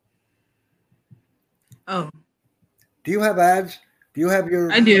 Oh. Do you have ads? Do you have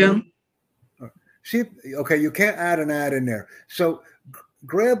your? I do. See, okay, you can't add an ad in there. So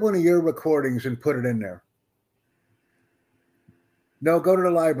grab one of your recordings and put it in there. No, go to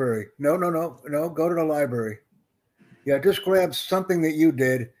the library. No, go to the library. Yeah, just grab something that you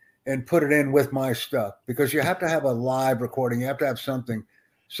did and put it in with my stuff because you have to have a live recording. You have to have something.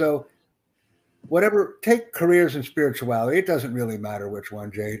 So whatever, take careers and spirituality. It doesn't really matter which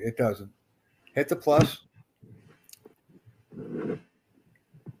one, Jade. It doesn't. Hit the plus.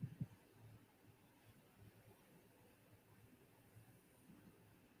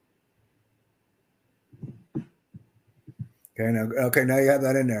 Okay, now you have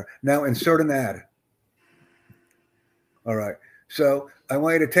that in there. Now insert an ad. All right. So I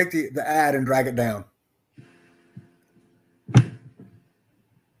want you to take the ad and drag it down.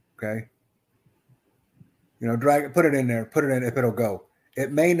 Okay. Drag it, put it in there, put it in if it'll go.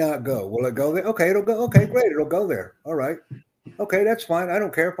 It may not go. Will it go there? Okay, it'll go. Okay, great. It'll go there. All right. Okay, that's fine. I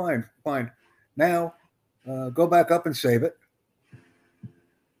don't care. Fine. Now, go back up and save it.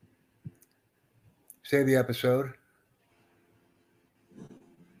 Save the episode.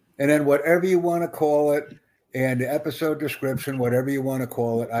 And then whatever you want to call it and the episode description, whatever you want to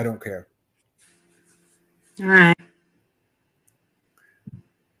call it, I don't care. All right.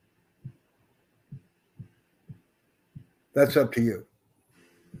 That's up to you.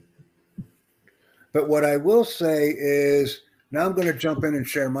 But what I will say is now I'm going to jump in and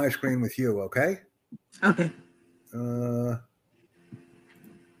share my screen with you, okay? Okay.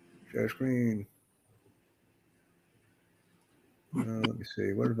 Share screen. Let me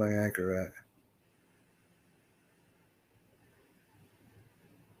see. Where's my anchor at?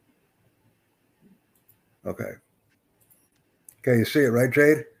 Okay. Okay, you see it, right,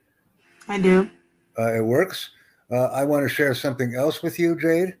 Jade? I do. It works. I want to share something else with you,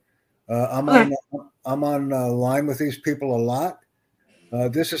 Jade. I'm on line with these people a lot.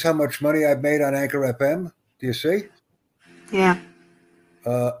 This is how much money I've made on Anchor FM. Do you see? Yeah.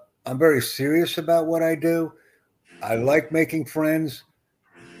 I'm very serious about what I do. I like making friends.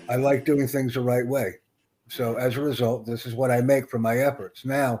 I like doing things the right way. So as a result, this is what I make from my efforts.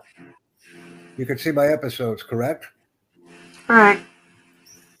 Now, you can see my episodes, correct? All right.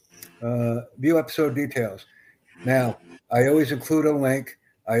 View episode details. Now, I always include a link.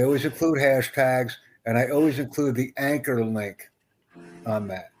 I always include hashtags, and I always include the Anchor link on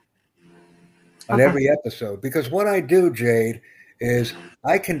that, on every episode. Because what I do, Jade, is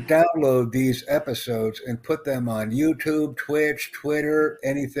I can download these episodes and put them on YouTube, Twitch, Twitter,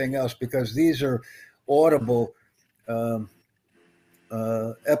 anything else, because these are audible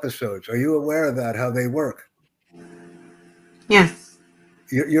episodes. Are you aware of that, how they work? Yes.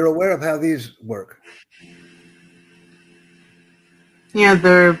 You're aware of how these work? Yeah,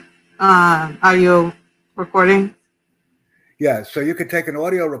 they're audio recording. Yeah, so you could take an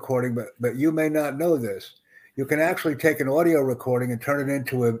audio recording, but you may not know this. You can actually take an audio recording and turn it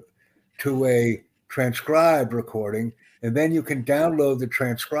into a transcribed recording, and then you can download the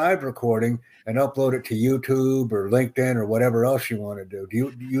transcribed recording and upload it to YouTube or LinkedIn or whatever else you want to do.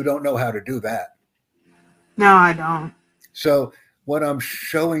 You don't know how to do that? No, I don't. So what I'm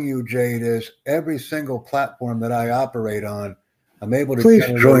showing you, Jade, is every single platform that I operate on, I'm able to please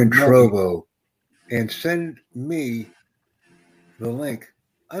join Trovo and send me the link.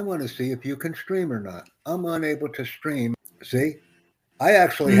 I want to see if you can stream or not. I'm unable to stream. See, I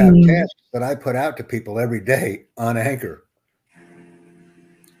actually have tasks that I put out to people every day on Anchor.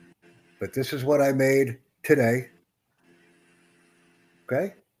 But this is what I made today.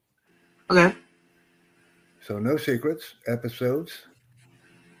 Okay? Okay. So no secrets, episodes.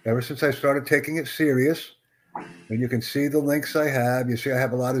 Ever since I started taking it serious, and you can see the links I have. You see I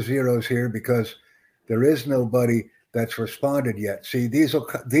have a lot of zeros here because there is nobody that's responded yet. See, these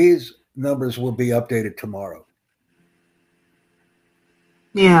numbers will be updated tomorrow.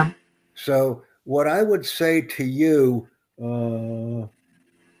 Yeah. So what I would say to you, I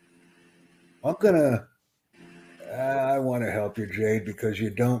want to help you, Jade, because you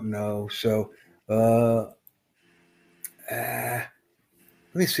don't know. So let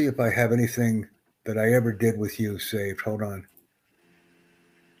me see if I have anything that I ever did with you saved. Hold on.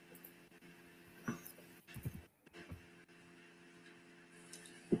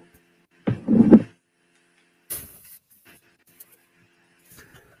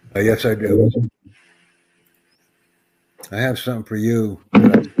 Yes, I do. I have something for you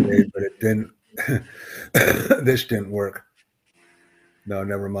that I saved, but it didn't. This didn't work. No,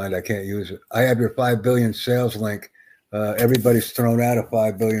 never mind. I can't use it. I have your 5 billion sales link. Everybody's thrown out of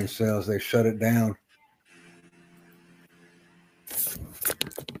 5 billion sales. They shut it down.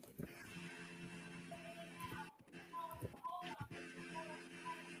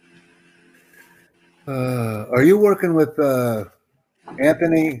 Are you working with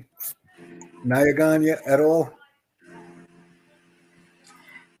Anthony Nayagan yet at all?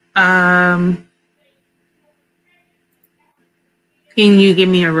 Can you give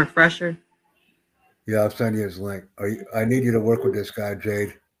me a refresher? Yeah, I'll send you his link. I need you to work with this guy,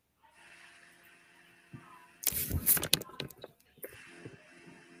 Jade.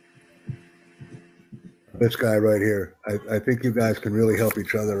 This guy right here. I think you guys can really help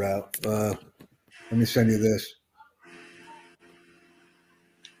each other out. Let me send you this.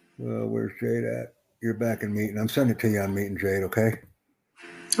 Where's Jade at? You're back in meeting. I'm sending it to you on meeting, Jade, okay?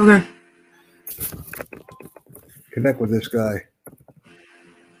 Okay. Connect with this guy.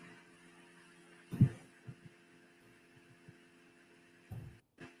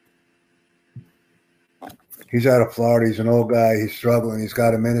 He's out of Florida. He's an old guy. He's struggling. He's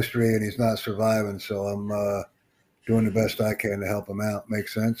got a ministry and he's not surviving. So I'm doing the best I can to help him out. Make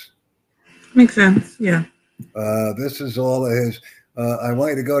sense? Makes sense. Yeah. This is all of his. I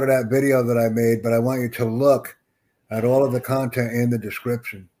want you to go to that video that I made, but I want you to look at all of the content in the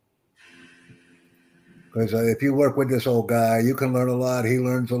description. Because if you work with this old guy, you can learn a lot. He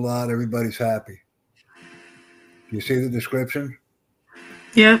learns a lot. Everybody's happy. You see the description?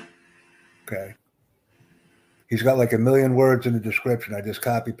 Yeah. Okay. He's got like 1 million words in the description. I just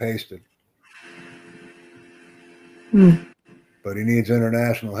copy pasted. But he needs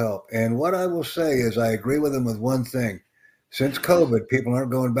international help. And what I will say is I agree with him with one thing. Since COVID, people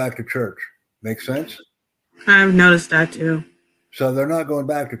aren't going back to church. Make sense? I've noticed that too. So they're not going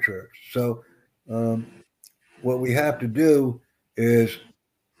back to church. So what we have to do is,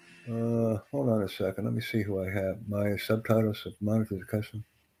 hold on a second. Let me see who I have. My subtitles of monitor the custom.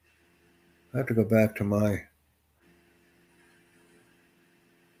 I have to go back to my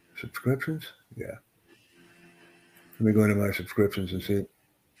subscriptions. Yeah. Let me go into my subscriptions and see.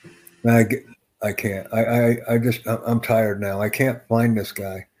 I can't. I'm tired now. I can't find this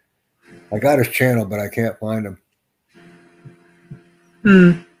guy. I got his channel, but I can't find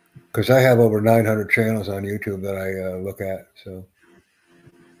him. Because I have over 900 channels on YouTube that I look at. So,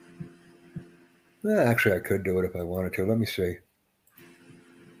 actually, I could do it if I wanted to. Let me see.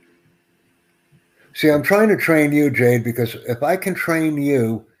 See, I'm trying to train you, Jade, because if I can train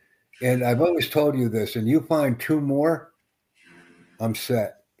you, and I've always told you this, and you find 2 more, I'm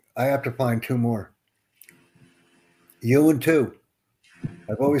set. I have to find 2 more. You and 2.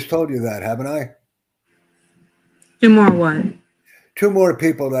 I've always told you that, haven't I? 2 more what? 2 more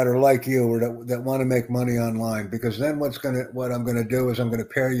people that are like you or that want to make money online, because then what I'm gonna do is I'm gonna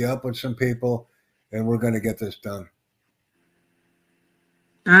pair you up with some people, and we're gonna get this done.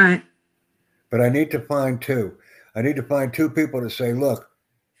 All right. But I need to find 2. I need to find 2 people to say, look,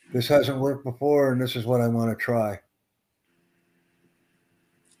 this hasn't worked before, and this is what I want to try.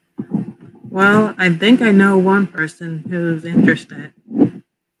 Well, I think I know one person who's interested.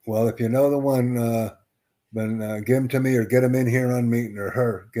 Well, if you know the one, then give him to me or get him in here on meeting, or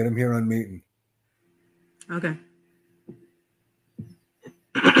her. Get him here on meeting. Okay.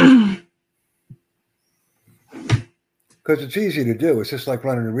 Because it's easy to do. It's just like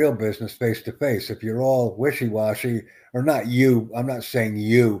running a real business face to face. If you're all wishy-washy, or not you, I'm not saying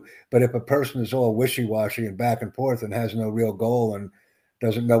you, but if a person is all wishy-washy and back and forth and has no real goal and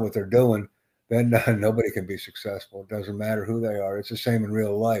doesn't know what they're doing, then nobody can be successful. It doesn't matter who they are. It's the same in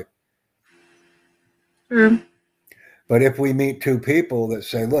real life. True. But if we meet 2 people that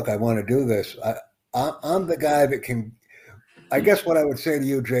say, look, I want to do this, I'm the guy that can. I guess what I would say to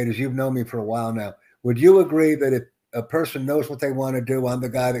you, Jade, is you've known me for a while now. Would you agree that if a person knows what they want to do, I'm the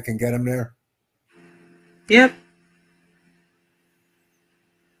guy that can get them there? Yep.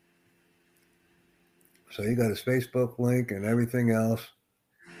 So you got his Facebook link and everything else.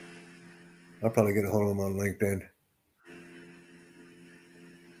 I'll probably get a hold of him on LinkedIn.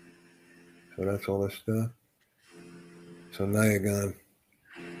 So that's all this stuff. So Nayagan.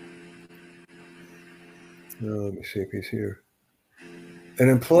 Let me see if he's here. An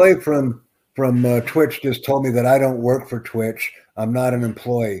employee from Twitch just told me that I don't work for Twitch. I'm not an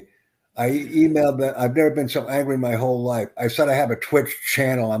employee. I emailed that. I've never been so angry my whole life. I said I have a Twitch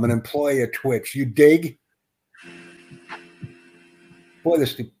channel. I'm an employee at Twitch. You dig? Boy, the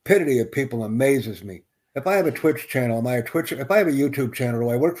stupidity of people amazes me. If I have a Twitch channel, am I a Twitch? If I have a YouTube channel, do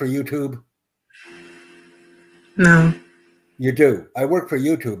I work for YouTube? No. You do. I work for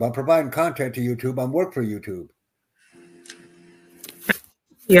YouTube. I'm providing content to YouTube. I'm work for YouTube.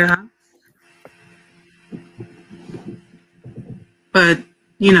 Yeah. But,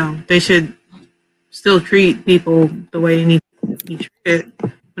 they should still treat people the way they need to be treated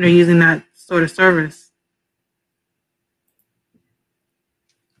when they're using that sort of service.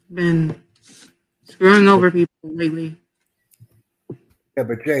 Been screwing over people lately. Yeah,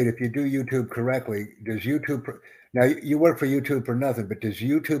 but Jade, if you do YouTube correctly, does YouTube now you work for YouTube for nothing, but does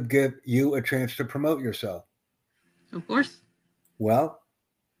YouTube give you a chance to promote yourself? Of course. Well,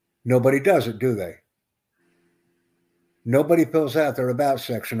 nobody does it, do they? Nobody fills out their about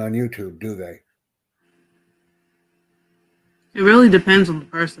section on YouTube, do they? It really depends on the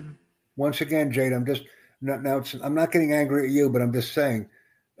person. Once again, Jade, I'm not getting angry at you, but I'm just saying,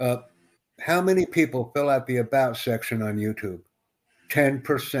 how many people fill out the about section on YouTube?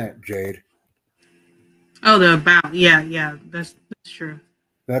 10%, Jade. Oh, the about. Yeah, that's true.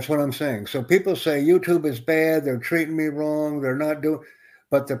 That's what I'm saying. So people say YouTube is bad, they're treating me wrong, they're not doing,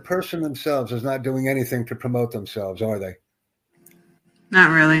 but the person themselves is not doing anything to promote themselves, are they? Not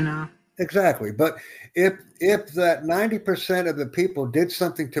really, no. Exactly. But if that 90% of the people did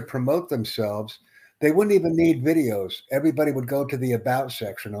something to promote themselves, they wouldn't even need videos. Everybody would go to the about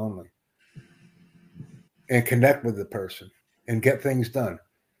section only and connect with the person and get things done.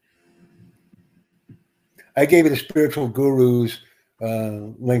 I gave you the Spiritual Gurus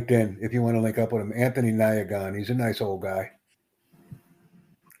LinkedIn if you want to link up with him. Anthony Nayagan. He's a nice old guy.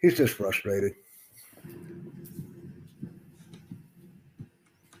 He's just frustrated.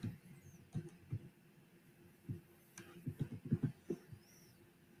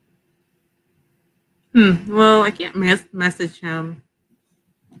 Well, I can't message him.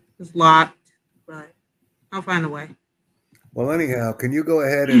 It's locked, but I'll find a way. Well, anyhow, can you go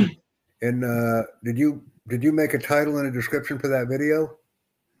ahead and did you make a title and a description for that video?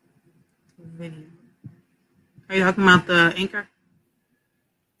 Video. Are you talking about the anchor?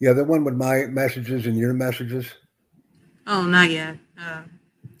 Yeah, the one with my messages and your messages. Oh, not yet.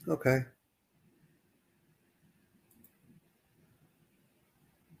 Okay.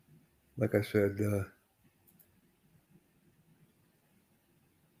 Like I said,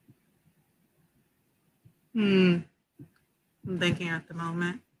 I'm thinking at the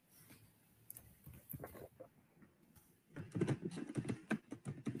moment.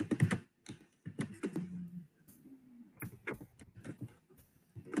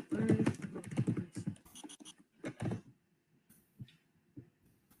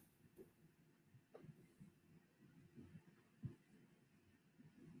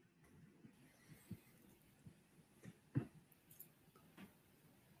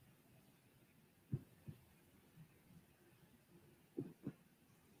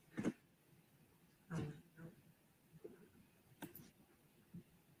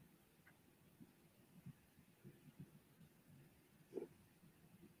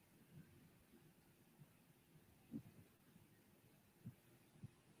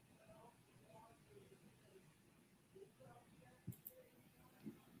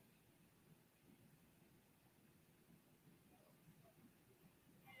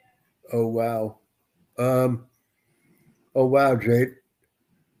 Oh wow. Um, oh wow, Jade.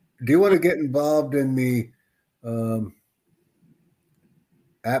 Do you want to get involved in the um,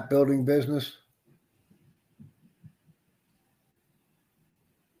 app building business?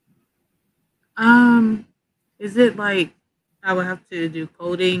 Um, is it like I would have to do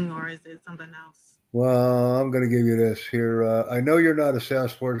coding or is it something else? Well, I'm going to give you this here. I know you're not a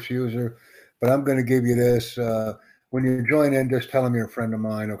Salesforce user, but I'm going to give you this. When you join in, just tell them you're a friend of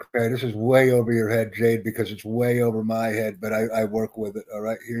mine. Okay, this is way over your head, Jade, because it's way over my head. But I work with it. All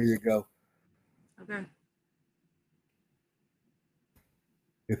right, here you go. Okay.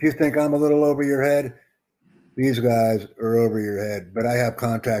 If you think I'm a little over your head, these guys are over your head. But I have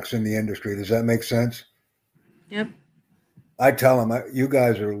contacts in the industry. Does that make sense? Yep. I tell them you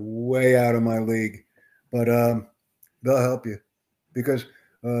guys are way out of my league, but they'll help you because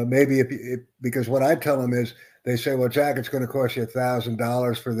maybe because what I tell them is they say, well, Jack, it's going to cost you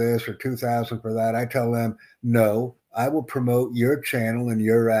 $1,000 for this or 2,000 for that. I tell them, no, I will promote your channel and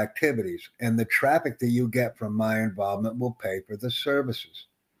your activities, and the traffic that you get from my involvement will pay for the services.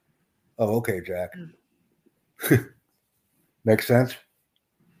 Oh, okay, Jack. Makes sense.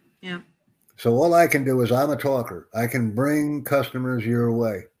 Yeah. So all I can do is I'm a talker. I can bring customers your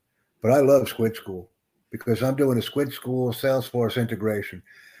way. But I love Squid School because I'm doing a Squid School Salesforce integration.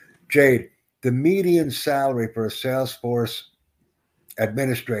 Jade, the median salary for a Salesforce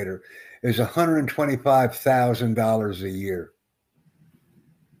administrator is $125,000 a year.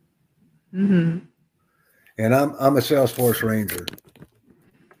 Mm-hmm. And I'm a Salesforce Ranger.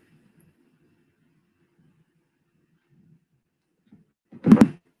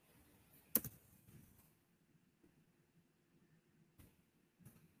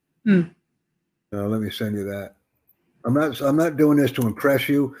 Let me send you that. I'm not doing this to impress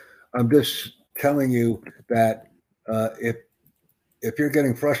you. I'm just telling you that if you're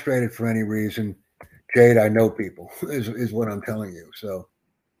getting frustrated for any reason, Jade, I know people is what I'm telling you. So,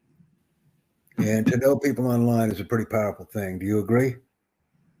 and to know people online is a pretty powerful thing. Do you agree?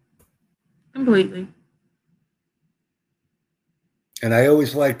 Completely. And I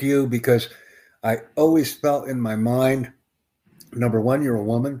always liked you because I always felt in my mind, number one, you're a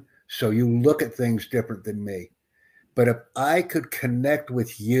woman, so you look at things different than me. But if I could connect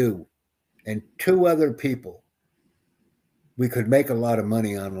with you and two other people, we could make a lot of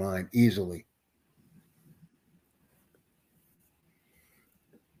money online easily.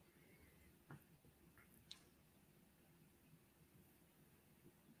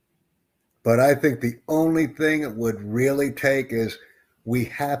 But I think the only thing it would really take is we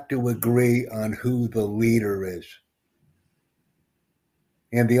have to agree on who the leader is.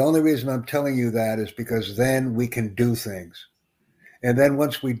 And the only reason I'm telling you that is because then we can do things. And then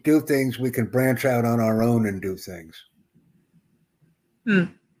once we do things, we can branch out on our own and do things.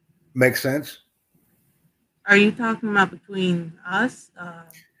 Make sense? Are you talking about between us?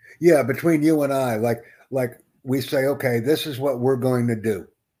 Yeah, between you and I, like we say, okay, this is what we're going to do.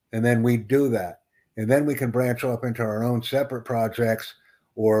 And then we do that. And then we can branch off into our own separate projects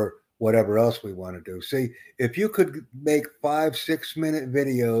or whatever else we want to do. See, if you could make 5 6 minute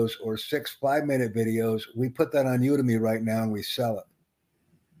videos or 5 minute videos, we put that on Udemy right now and we sell it.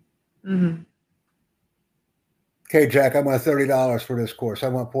 Mm-hmm. Okay, Jack, I want $30 for this course. I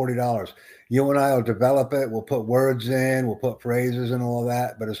want $40. You and I will develop it. We'll put words in, we'll put phrases and all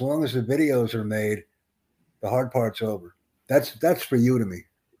that. But as long as the videos are made, the hard part's over. That's for you to me.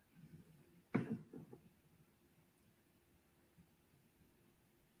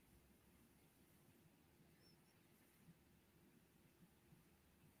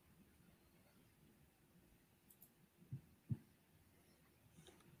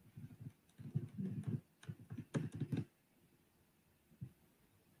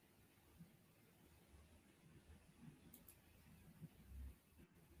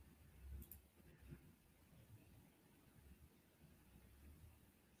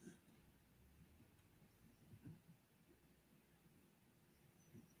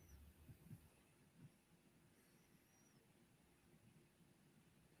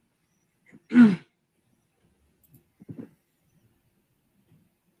 Okay.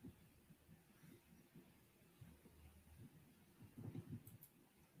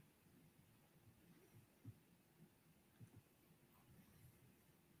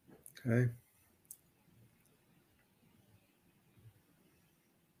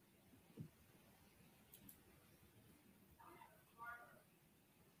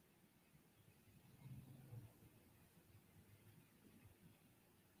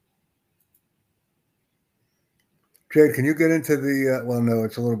 Jade, can you get into the, well, no,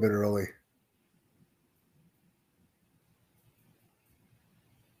 it's a little bit early.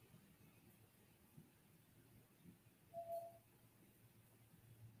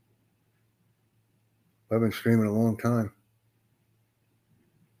 I've been streaming a long time.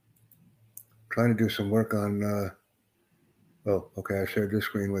 Trying to do some work on, oh, okay, I shared this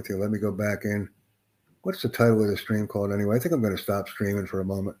screen with you. Let me go back in. What's the title of the stream called anyway? I think I'm going to stop streaming for a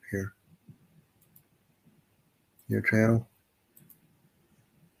moment here. Your channel?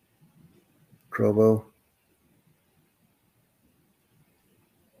 Trovo.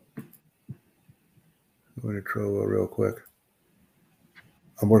 Go to Trovo real quick.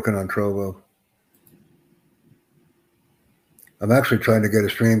 I'm working on Trovo. I'm actually trying to get a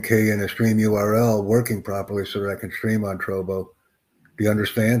stream key and a stream URL working properly so that I can stream on Trovo. Do you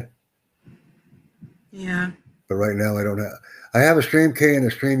understand? Yeah. But right now I don't have. I have a stream key and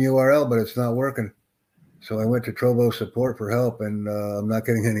a stream URL, but it's not working. So I went to Trovo support for help, and I'm not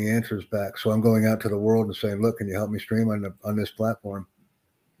getting any answers back. So I'm going out to the world and saying, "Look, can you help me stream on this platform?"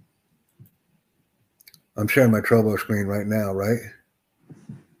 I'm sharing my Trovo screen right now, right?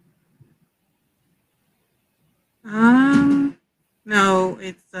 No,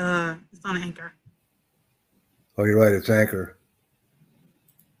 it's on Anchor. Oh, you're right. It's Anchor.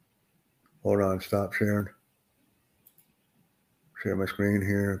 Hold on. Stop sharing. Share my screen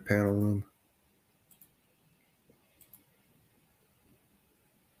here. Panel room.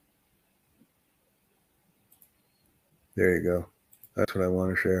 There you go. That's what I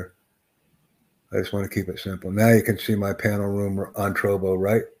want to share. I just want to keep it simple. Now you can see my panel room on Trovo,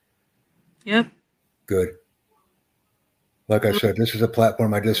 right? Yep. Good. Like I said, this is a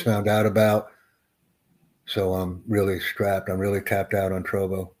platform I just found out about. So I'm really strapped. I'm really tapped out on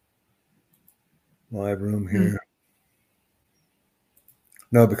Trovo. Live room here.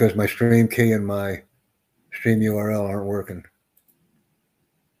 No, because my stream key and my stream URL aren't working.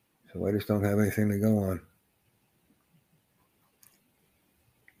 So I just don't have anything to go on.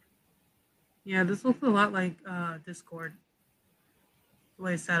 Yeah, this looks a lot like Discord. The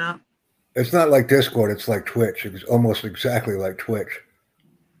way it's set up. It's not like Discord. It's like Twitch. It's almost exactly like Twitch.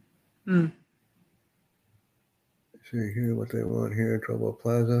 See here what they want here. Trovo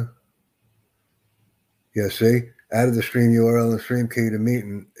Plaza. Yeah, see? Added the stream URL and the stream key to meet,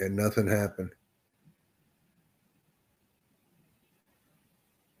 and nothing happened.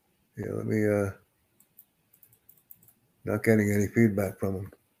 Yeah, let me, not getting any feedback from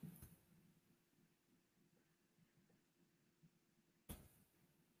them.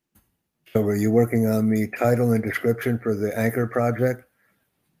 So are you working on the title and description for the Anchor project?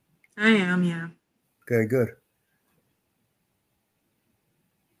 I am, yeah. Okay, good.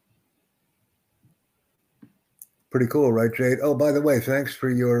 Pretty cool, right, Jade? Oh, by the way, thanks for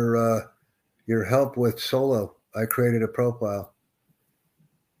your help with Solo. I created a profile.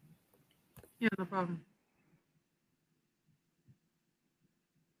 Yeah, no problem.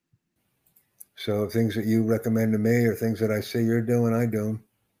 So things that you recommend to me or things that I see you're doing, I do.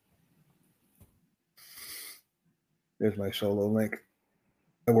 There's my Solo link.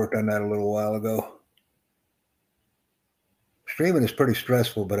 I worked on that a little while ago. Streaming is pretty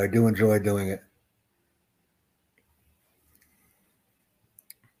stressful, but I do enjoy doing it.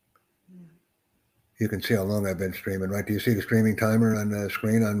 You can see how long I've been streaming, right? Do you see the streaming timer on the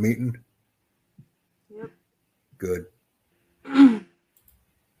screen on Meeting? Yep. Good. Quinn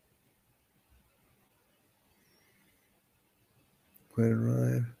and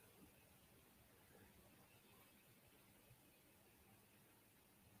Ryan.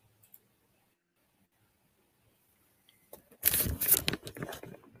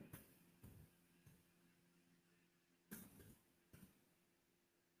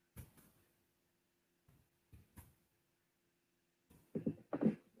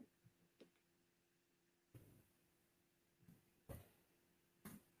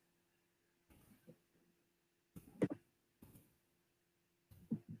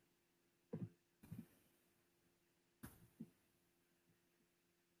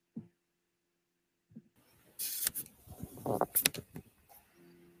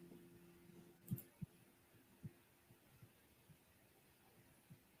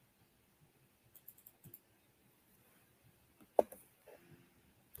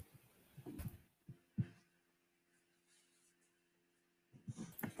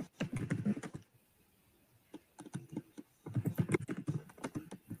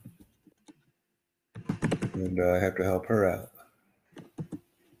 and I have to help her out.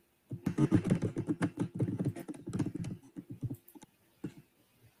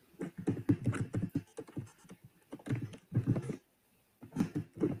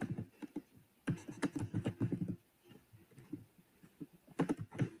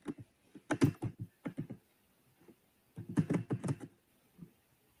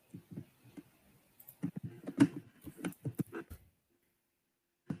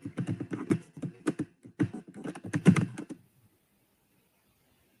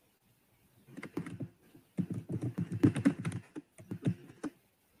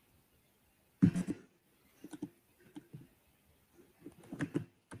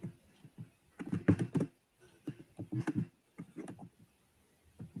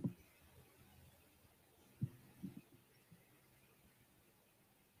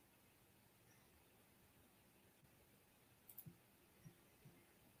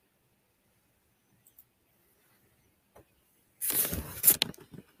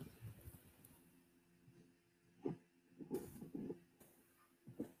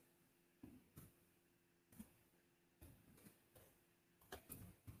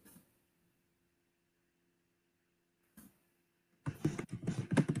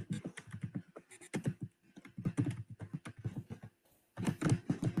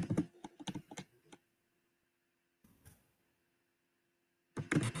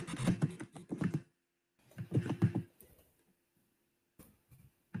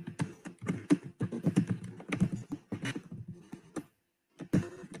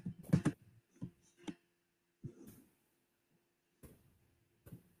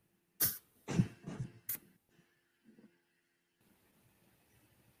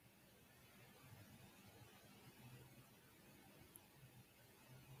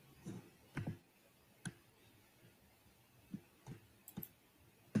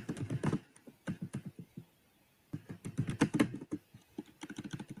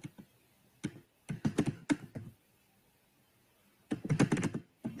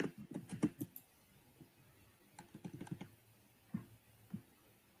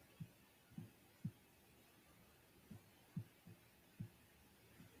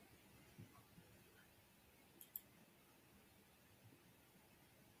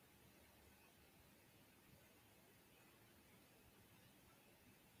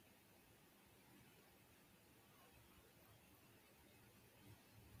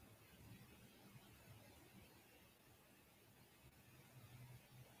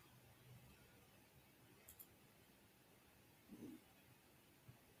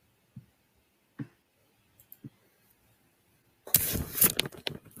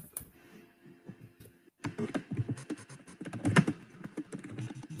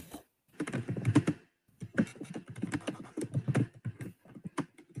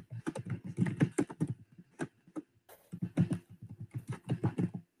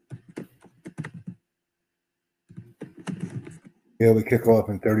 Yeah, we kick off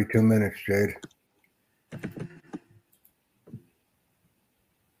in 32 minutes, Jade.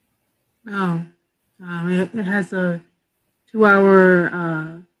 Oh, it has a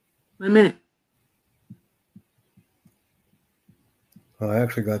 2-hour limit. Oh, I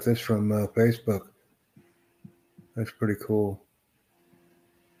actually got this from Facebook. That's pretty cool.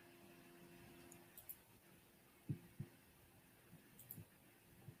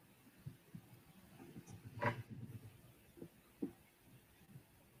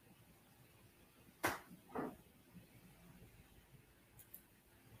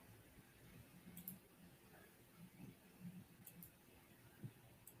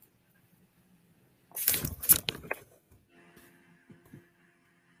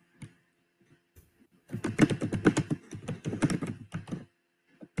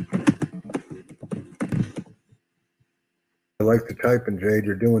 I like the typing, Jade.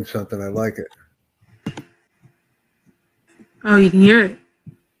 You're doing something. I like it. Oh, you can hear it.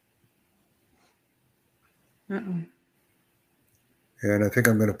 Uh-oh. Yeah, and I think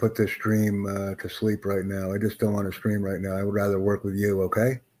I'm going to put this stream to sleep right now. I just don't want to stream right now. I would rather work with you,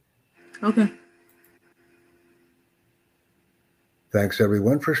 okay? Okay. Thanks,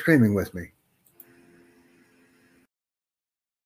 everyone, for streaming with me.